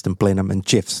was based in Blenheim, and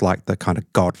Jeff's like the kind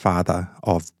of godfather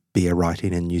of beer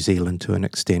writing in New Zealand to an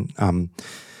extent.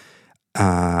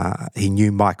 He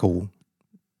knew Michael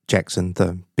Jackson,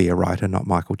 the beer writer, not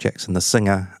Michael Jackson, the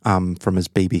singer, from his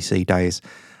BBC days.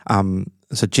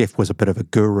 So Jeff was a bit of a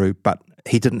guru, but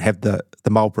he didn't have the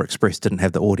Marlborough Express didn't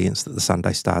have the audience that the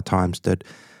Sunday Star Times did.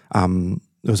 There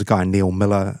was a guy, Neil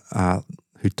Miller,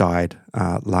 who died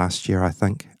last year, I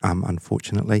think,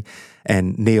 unfortunately.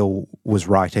 And Neil was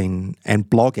writing and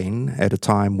blogging at a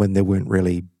time when there weren't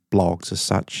really blogs as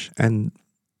such. And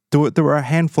there were a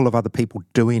handful of other people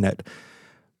doing it,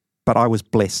 but I was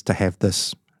blessed to have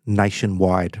this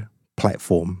nationwide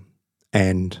platform,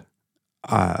 and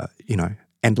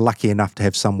and lucky enough to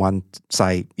have someone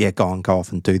say, yeah, go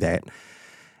off and do that.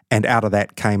 And out of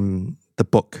that came the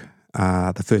book,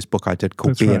 the first book I did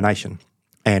called Beer Nation.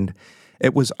 And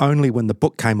it was only when the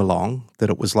book came along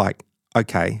that it was like,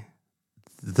 okay,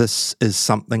 this is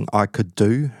something I could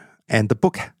do. And the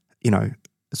book,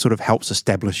 sort of helps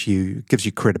establish you, gives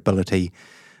you credibility.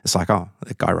 It's like, oh,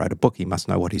 that guy wrote a book, he must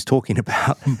know what he's talking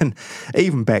about. And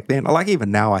even back then, like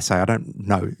even now I say, I don't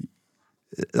know.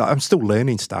 I'm still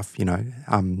learning stuff,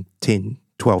 10,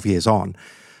 12 years on.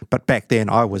 But back then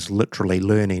I was literally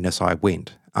learning as I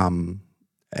went, and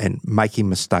making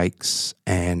mistakes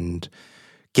and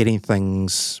getting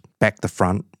things back the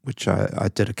front, which I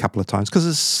did a couple of times, because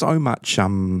there's so much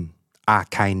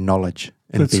arcane knowledge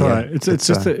in That's beer. right.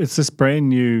 It's this brand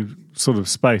new sort of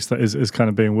space that is kind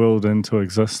of being willed into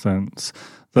existence.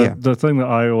 The thing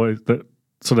that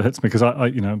sort of hits me, because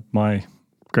I my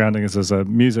grounding is as a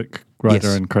music writer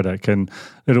and critic, and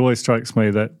it always strikes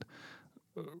me that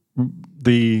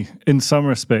in some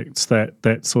respects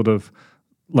that sort of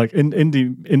like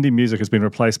indie music has been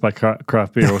replaced by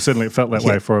craft beer, or certainly it felt that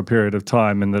way for a period of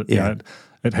time, and that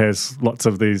it has lots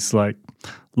of these like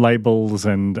labels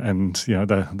and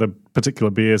the particular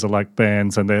beers are like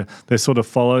bands, and they're sort of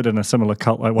followed in a similar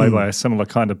cult-like way by a similar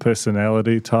kind of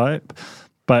personality type.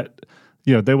 But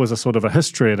there was a sort of a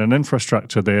history and an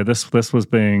infrastructure there. This was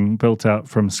being built out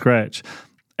from scratch.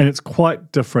 And it's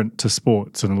quite different to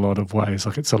sports in a lot of ways.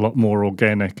 Like it's a lot more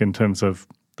organic in terms of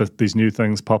these new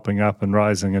things popping up and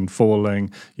rising and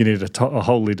falling. You need a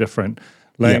wholly different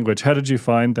language. How did you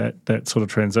find that sort of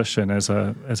transition as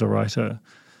a writer?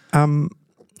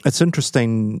 It's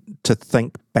interesting to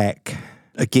think back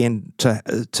again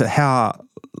to how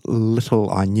little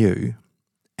I knew.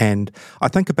 And I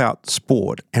think about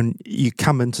sport, and you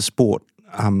come into sport,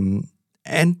 and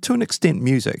to an extent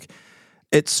music,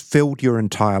 it's filled your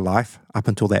entire life up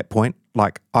until that point.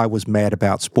 Like I was mad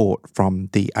about sport from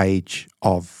the age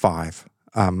of 5.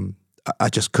 I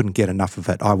just couldn't get enough of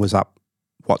it. I was up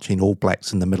watching All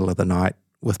Blacks in the middle of the night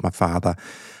with my father.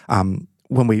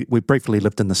 When we briefly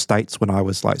lived in the States when I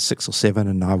was like 6 or 7,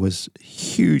 and I was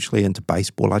hugely into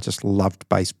baseball. I just loved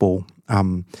baseball.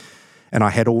 And I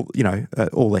had all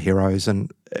the heroes,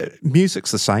 and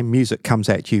music's the same. Music comes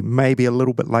at you maybe a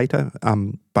little bit later,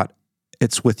 but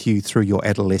it's with you through your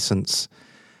adolescence,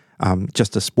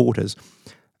 just as sport is.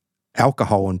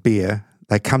 Alcohol and beer,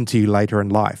 they come to you later in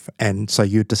life, and so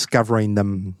you're discovering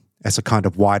them as a kind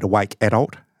of wide-awake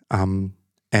adult. And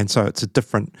so it's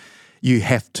you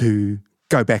have to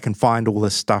go back and find all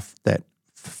this stuff that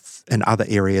in other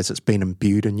areas it's been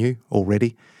imbued in you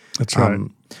already. That's right.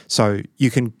 So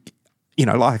you can...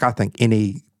 like I think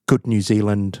any good New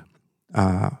Zealand,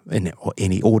 or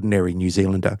any ordinary New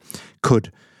Zealander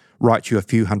could write you a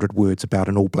few hundred words about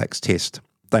an All Blacks test.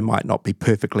 They might not be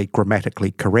perfectly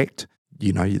grammatically correct.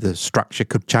 The structure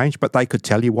could change, but they could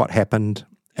tell you what happened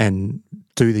and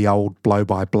do the old blow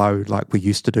by blow like we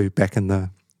used to do back in the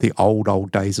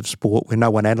old days of sport, where no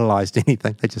one analysed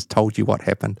anything. They just told you what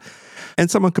happened. And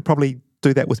someone could probably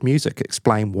do that with music,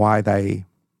 explain why they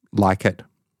like it,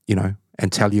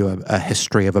 and tell you a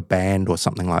history of a band or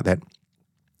something like that.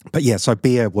 But yeah, so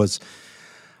beer was,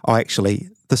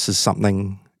 this is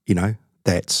something,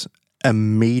 that's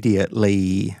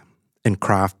immediately in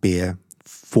craft beer,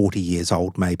 40 years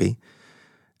old maybe.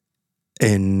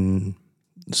 In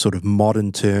sort of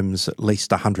modern terms, at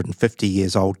least 150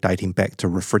 years old, dating back to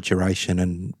refrigeration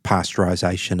and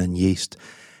pasteurization and yeast.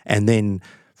 And then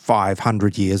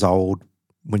 500 years old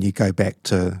when you go back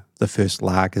to the first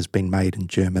lager's been made in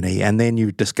Germany. And then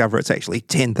you discover it's actually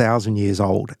 10,000 years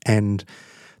old, and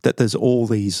that there's all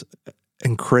these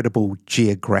incredible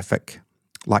geographic,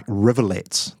 like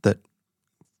rivulets that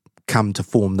come to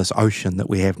form this ocean that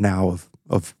we have now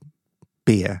of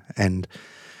beer. And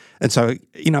so,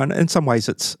 in some ways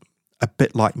it's a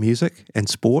bit like music and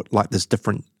sport, like there's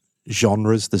different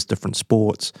genres, there's different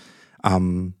sports,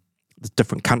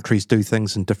 different countries do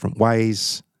things in different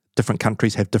ways. Different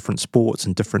countries have different sports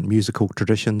and different musical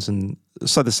traditions, and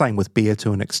so the same with beer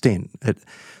to an extent.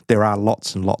 There are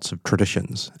lots and lots of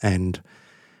traditions, and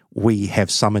we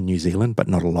have some in New Zealand, but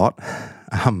not a lot.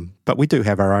 But we do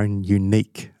have our own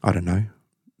unique,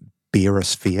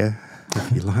 beerosphere,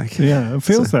 if you like. Yeah, it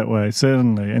feels that way,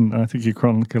 certainly, and I think you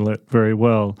chronicle it very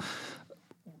well.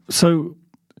 So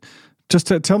just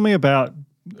tell me about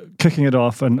kicking it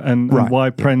off and why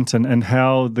print and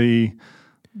how the,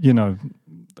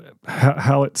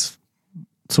 how it's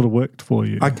sort of worked for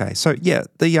you. Okay, so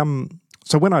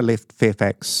so when I left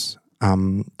Fairfax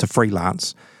to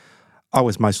freelance, I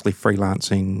was mostly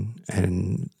freelancing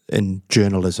in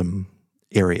journalism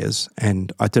areas,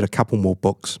 and I did a couple more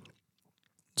books,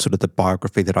 sort of the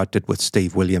biography that I did with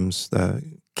Steve Williams, the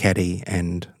caddy,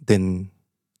 and then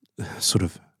sort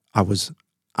of I was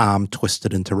arm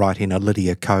twisted into writing a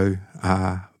Lydia Ko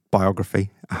biography.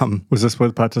 Was this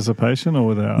with participation or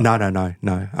without? No.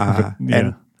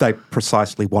 And they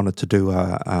precisely wanted to do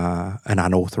an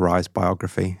unauthorized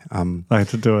biography. I had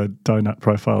to do a donut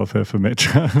profile of her for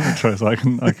Metro, so I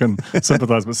can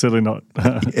sympathise, but certainly not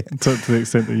to the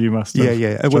extent that you must have.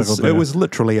 Yeah. It was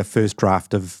literally a first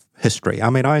draft of history. I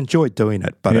mean, I enjoyed doing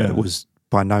it, but it was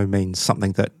by no means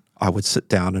something that I would sit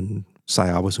down and say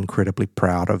I was incredibly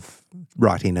proud of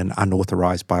writing an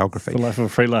unauthorized biography. The life of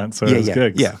a freelancer is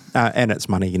gigs. Yeah, and it's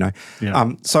money,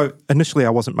 Yeah. So initially I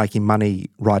wasn't making money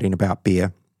writing about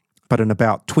beer, but in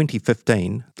about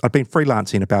 2015, I'd been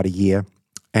freelancing about a year,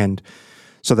 and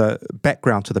so the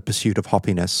background to the Pursuit of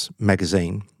Hoppiness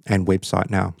magazine and website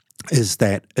now is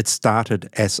that it started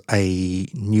as a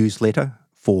newsletter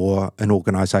for an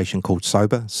organisation called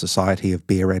SOBER, Society of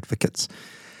Beer Advocates,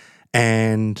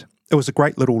 and it was a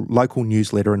great little local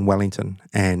newsletter in Wellington,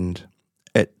 and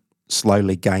it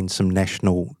slowly gained some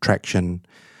national traction,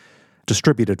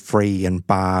 distributed free in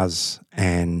bars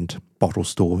and bottle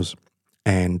stores.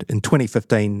 And in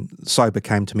 2015, Sober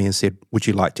came to me and said, would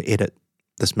you like to edit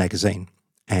this magazine?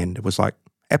 And it was like,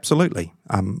 absolutely,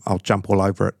 I'll jump all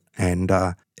over it. And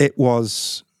it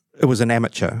was an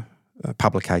amateur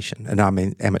publication, and I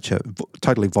mean amateur,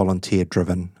 totally volunteer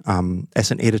driven. As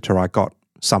an editor, I got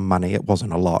some money. It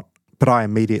wasn't a lot, but I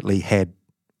immediately had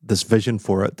this vision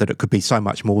for it that it could be so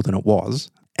much more than it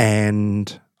was.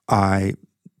 And I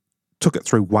took it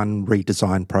through one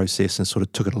redesign process and sort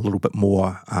of took it a little bit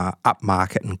more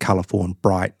upmarket and colourful and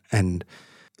bright. And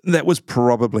that was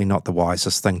probably not the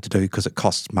wisest thing to do because it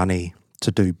costs money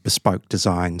to do bespoke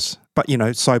designs. But,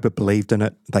 Sober believed in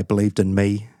it. They believed in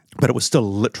me. But it was still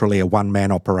literally a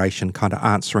one-man operation, kind of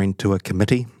answering to a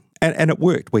committee. And it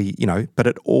worked. But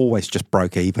it always just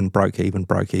broke even.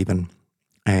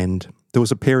 And there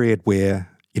was a period where,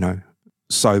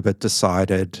 Sober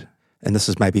decided, and this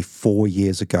is maybe 4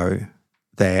 years ago,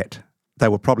 that they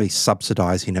were probably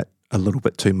subsidising it a little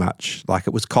bit too much. Like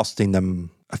it was costing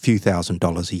them a few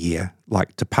 $1,000s a year,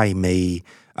 like to pay me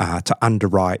to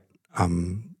underwrite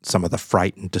some of the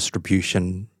freight and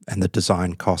distribution and the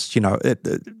design costs.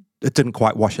 It didn't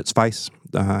quite wash its face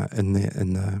in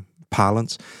the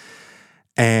parlance.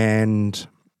 And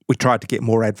we tried to get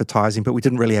more advertising, but we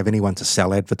didn't really have anyone to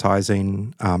sell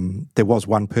advertising. There was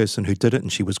one person who did it,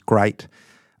 and she was great,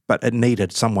 but it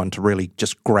needed someone to really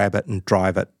just grab it and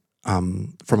drive it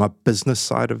from a business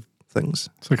side of things.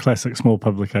 It's a classic small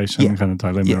publication kind of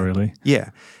dilemma, really.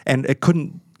 Yeah, and it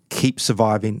couldn't keep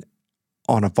surviving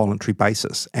on a voluntary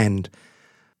basis. And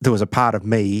there was a part of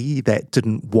me that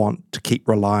didn't want to keep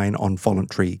relying on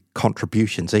voluntary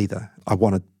contributions either. I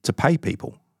wanted to pay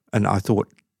people, and I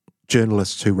thought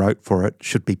journalists who wrote for it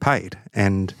should be paid.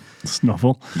 And it's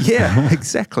novel. Yeah,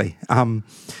 exactly.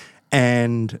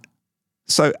 And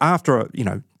so after,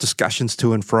 discussions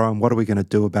to and fro, and what are we going to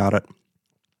do about it?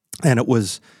 And it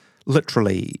was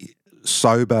literally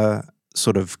Sober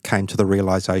sort of came to the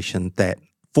realization that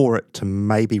for it to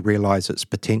maybe realise its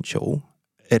potential,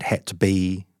 it had to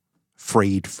be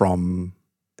freed from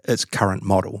its current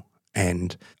model.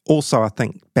 And also, I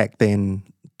think back then,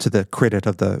 to the credit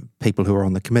of the people who were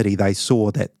on the committee, they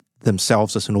saw that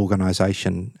themselves as an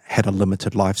organisation had a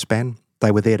limited lifespan.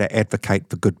 They were there to advocate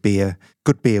for good beer.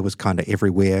 Good beer was kind of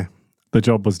everywhere. The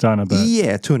job was done a bit.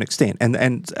 Yeah, to an extent.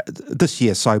 And this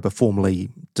year, Sober formally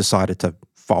decided to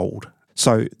fold.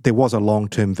 So there was a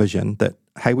long-term vision that,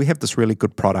 hey, we have this really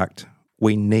good product.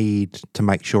 We need to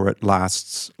make sure it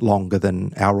lasts longer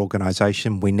than our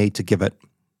organisation. We need to give it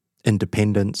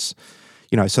independence.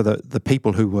 You know, so the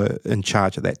people who were in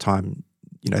charge at that time,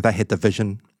 you know, they had the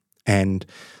vision. And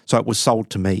so it was sold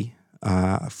to me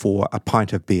for a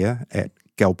pint of beer at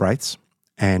Galbraith's.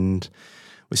 And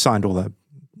we signed all the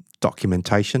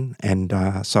documentation. And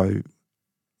so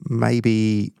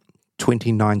maybe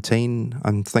 2019,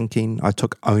 I'm thinking, I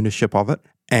took ownership of it.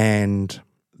 And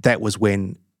that was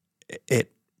when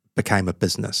it became a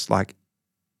business. Like,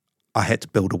 I had to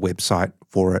build a website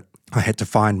for it. I had to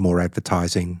find more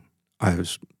advertising. I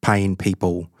was paying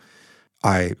people.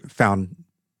 I found,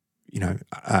 you know,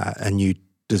 a new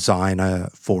designer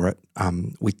for it.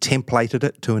 We templated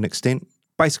it to an extent.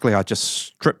 Basically, I just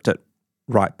stripped it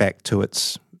right back to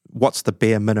its, what's the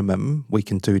bare minimum we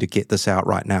can do to get this out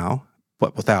right now,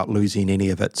 but without losing any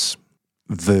of its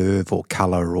verve or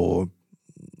colour or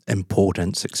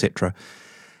importance, etc.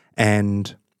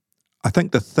 And I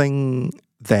think the thing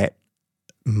that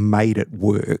made it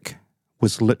work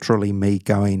was literally me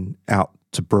going out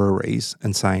to breweries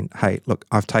and saying, hey, look,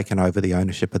 I've taken over the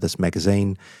ownership of this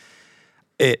magazine.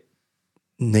 It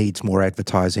needs more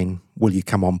advertising. Will you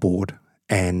come on board?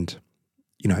 And,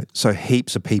 you know, so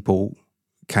heaps of people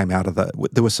came out of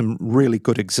there were some really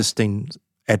good existing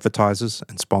advertisers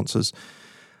and sponsors,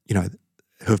 you know,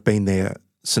 who have been there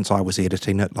since I was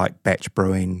editing it, like Batch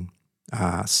Brewing,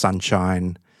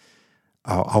 Sunshine.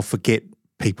 I'll forget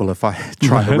people if I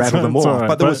try to rattle them all. Right,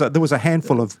 but there was a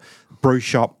handful of brew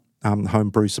shop, home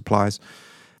brew supplies.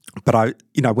 But I,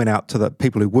 you know, went out to the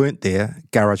people who weren't there: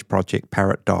 Garage Project,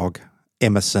 Parrot Dog,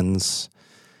 Emerson's,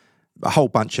 a whole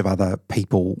bunch of other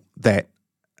people that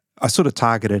I sort of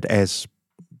targeted as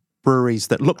breweries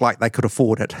that looked like they could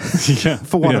afford it. Yeah,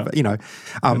 for one of it, you know,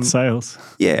 sales.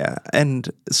 Yeah, and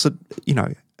so, you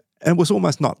know, it was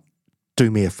almost not do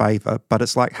me a favour, but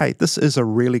it's like, hey, this is a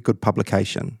really good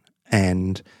publication.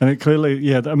 And it clearly,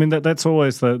 yeah, I mean, that's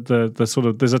always the sort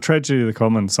of, there's a tragedy of the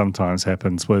commons sometimes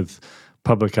happens with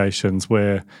publications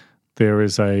where there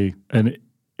is an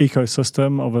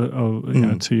ecosystem of you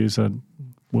know, to use a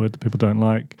word that people don't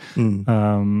like,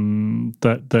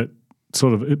 that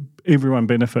sort of everyone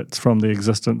benefits from the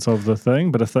existence of the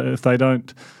thing, but if they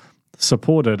don't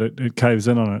support it, it caves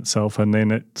in on itself, and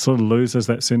then it sort of loses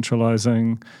that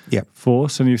centralizing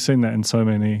force. And you've seen that in so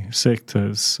many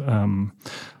sectors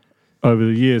over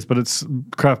the years. But it's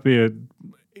craft beer.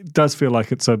 It does feel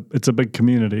like it's a big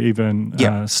community, even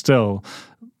still.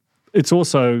 It's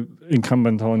also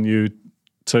incumbent on you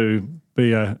to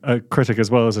be a critic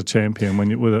as well as a champion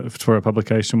when for a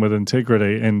publication with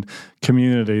integrity, and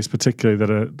communities,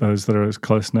 particularly those that are as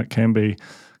close knit, can be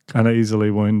kind of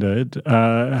easily wounded.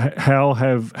 How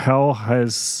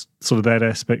has sort of that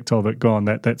aspect of it gone?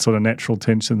 That sort of natural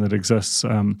tension that exists,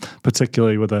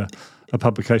 particularly with a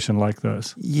publication like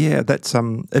this. Yeah, that's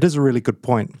it is a really good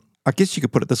point. I guess you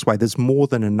could put it this way: there's more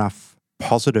than enough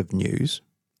positive news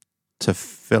to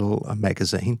fill a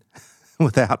magazine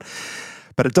without.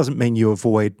 But it doesn't mean you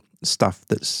avoid stuff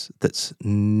that's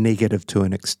negative to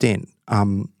an extent.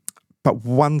 But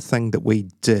one thing that we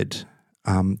did,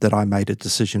 that I made a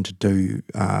decision to do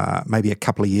maybe a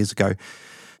couple of years ago,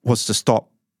 was to stop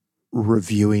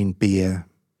reviewing beer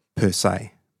per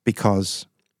se, because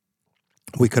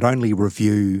we could only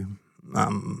review,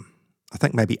 I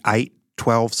think maybe 8,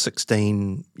 12,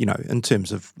 16, you know, in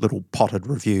terms of little potted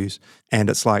reviews. And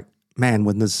it's like, man,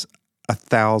 when there's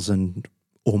 1,000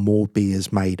 or more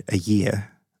beers made a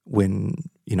year, when,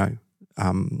 you know,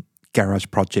 Garage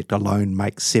Project alone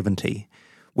makes 70,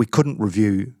 we couldn't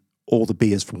review all the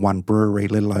beers from one brewery,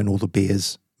 let alone all the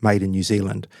beers made in New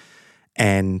Zealand.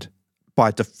 And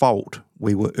by default,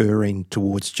 we were erring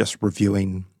towards just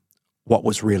reviewing what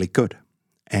was really good.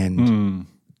 And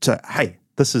hey,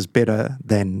 this is better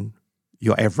than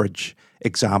your average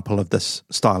example of this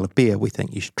style of beer. We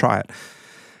think you should try it.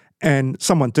 And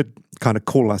someone did kind of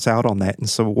call us out on that. And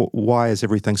so why is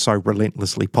everything so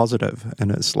relentlessly positive?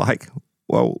 And it's like,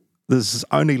 well, there's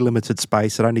only limited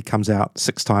space. It only comes out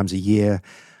 6 times a year.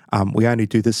 We only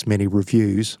do this many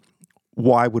reviews.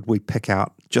 Why would we pick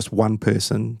out just one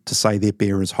person to say their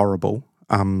beer is horrible?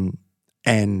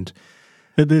 And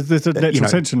There's a natural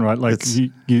tension, right? Like,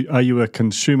 are you a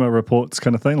consumer reports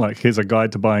kind of thing? Like, here's a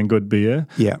guide to buying good beer.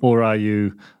 Yeah. Or are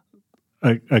you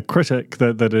a critic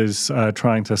that is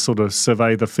trying to sort of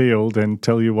survey the field and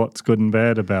tell you what's good and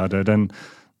bad about it? And,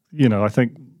 I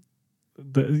think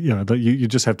that you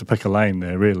just have to pick a lane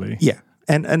there, really. Yeah.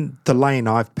 And the lane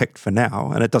I've picked for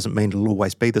now, and it doesn't mean it'll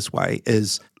always be this way,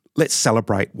 is let's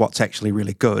celebrate what's actually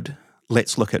really good.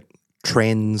 Let's look at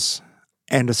trends.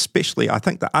 And especially, I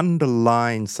think the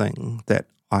underlying thing that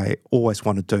I always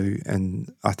want to do,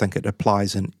 and I think it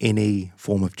applies in any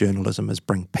form of journalism, is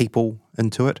bring people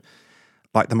into it.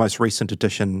 Like the most recent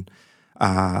edition,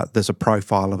 there's a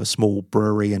profile of a small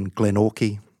brewery in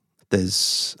Glenorchy.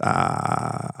 There's,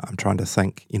 I'm trying to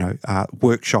think,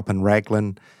 workshop in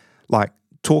Raglan. Like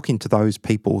talking to those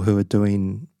people who are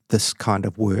doing this kind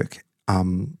of work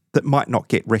that might not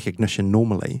get recognition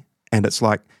normally. And it's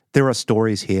like, there are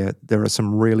stories here. There are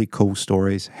some really cool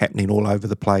stories happening all over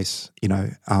the place.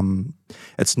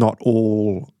 It's not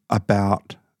all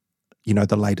about,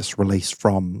 the latest release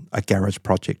from a garage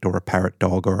project or a parrot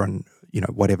dog or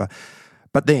whatever.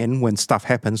 But then when stuff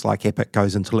happens, like Epic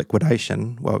goes into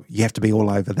liquidation, well, you have to be all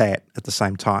over that at the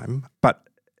same time. But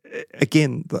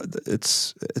again,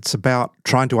 it's about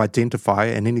trying to identify,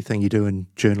 in anything you do in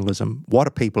journalism, what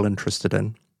are people interested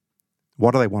in?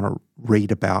 What do they want to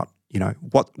read about?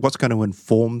 What's going to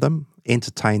inform them,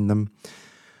 entertain them,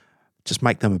 just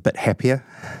make them a bit happier,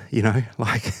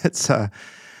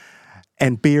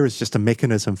 and beer is just a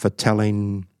mechanism for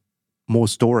telling more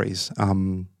stories.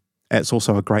 It's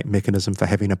also a great mechanism for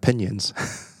having opinions.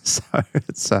 So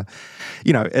it's I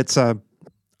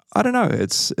don't know,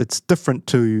 it's different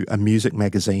to a music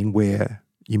magazine where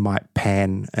you might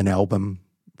pan an album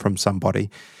from somebody,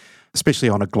 especially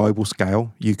on a global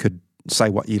scale. You could say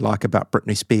what you like about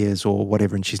Britney Spears or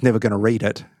whatever, and she's never going to read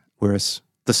it. Whereas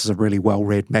this is a really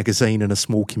well-read magazine in a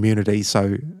small community,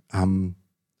 so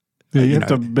you have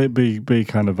to be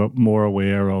kind of more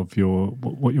aware of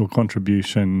what your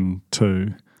contribution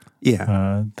to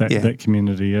that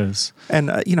community is. And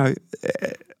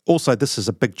also this is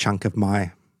a big chunk of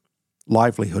my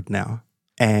livelihood now,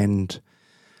 and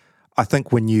I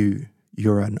think when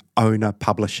you're an owner,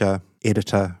 publisher,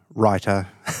 editor, writer,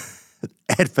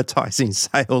 advertising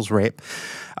sales rep,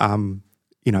 I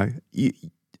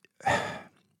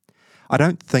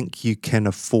don't think you can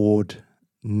afford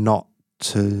not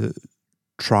to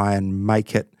try and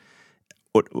make it.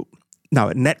 No,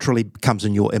 it naturally comes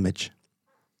in your image,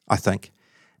 I think.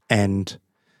 And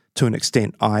to an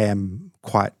extent, I am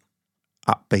quite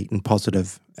upbeat and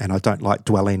positive, and I don't like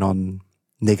dwelling on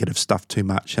negative stuff too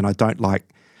much. And I don't like,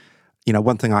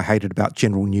 one thing I hated about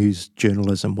general news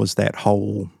journalism was that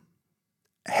whole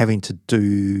having to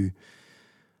do,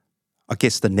 I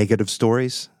guess, the negative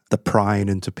stories, the prying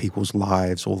into people's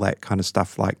lives, all that kind of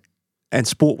stuff. And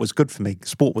sport was good for me.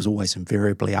 Sport was always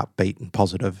invariably upbeat and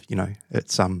positive.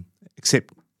 It's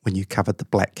except when you covered the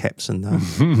Black Caps in the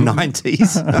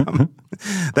 90s.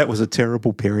 That was a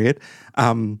terrible period.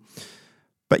 But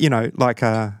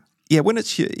when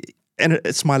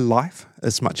it's my life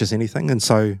as much as anything, and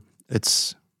so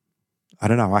it's, I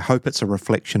don't know, I hope it's a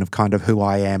reflection of kind of who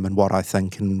I am and what I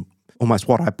think and almost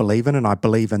what I believe in. And I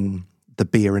believe in the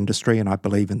beer industry and I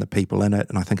believe in the people in it,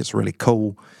 and I think it's really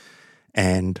cool.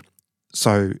 And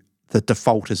so the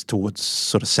default is towards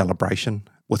sort of celebration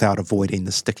without avoiding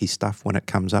the sticky stuff when it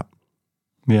comes up.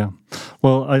 Yeah.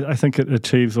 Well, I think it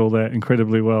achieves all that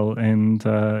incredibly well. And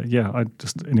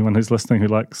anyone who's listening who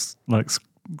likes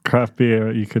craft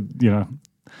beer, you could,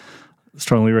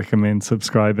 strongly recommend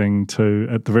subscribing to,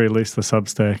 at the very least, the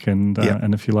Substack, and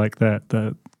if you like that,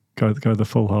 go the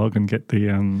full hog and get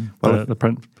the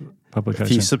print publication.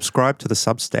 If you subscribe to the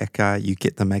Substack, you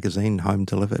get the magazine home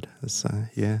delivered. It's a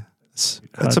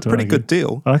pretty good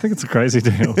deal. I think it's a crazy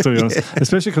deal, to be honest,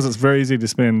 especially because it's very easy to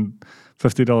spend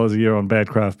 $50 a year on bad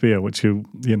craft beer, which you've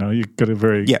got a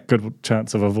very good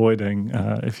chance of avoiding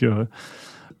if you're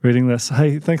reading this.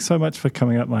 Hey, thanks so much for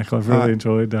coming up, Michael. I've really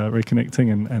enjoyed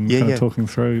reconnecting and kind of talking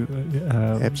through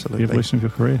absolutely the evolution of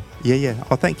your career. Yeah.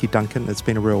 Oh, thank you, Duncan. It's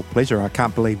been a real pleasure. I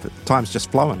can't believe that time's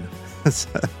just flowing. That's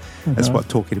what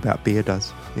talking about beer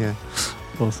does. Yeah.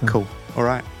 Awesome. Cool. All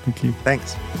right. Thank you.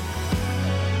 Thanks.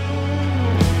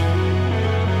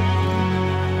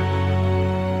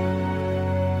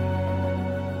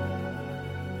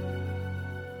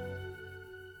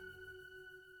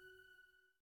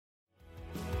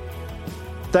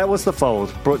 That was The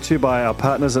Fold, brought to you by our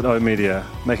partners at oOh!media,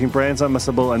 making brands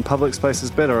unmissable and public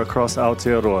spaces better across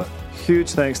Aotearoa. Huge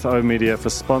thanks to oOh!media for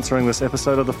sponsoring this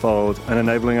episode of The Fold and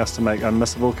enabling us to make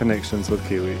unmissable connections with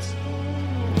Kiwis.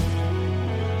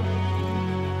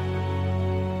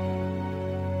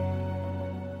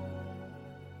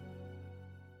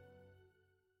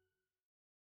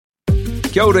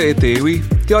 Kia ora e te iwi,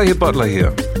 Te Aihe Butler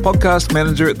here, podcast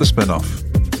manager at The Spinoff.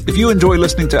 If you enjoy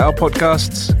listening to our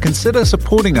podcasts, consider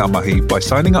supporting our mahi by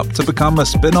signing up to become a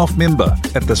Spinoff member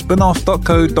at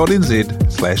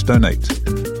thespinoff.co.nz/donate.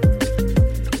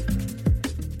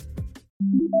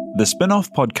 The Spinoff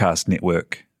Podcast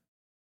Network.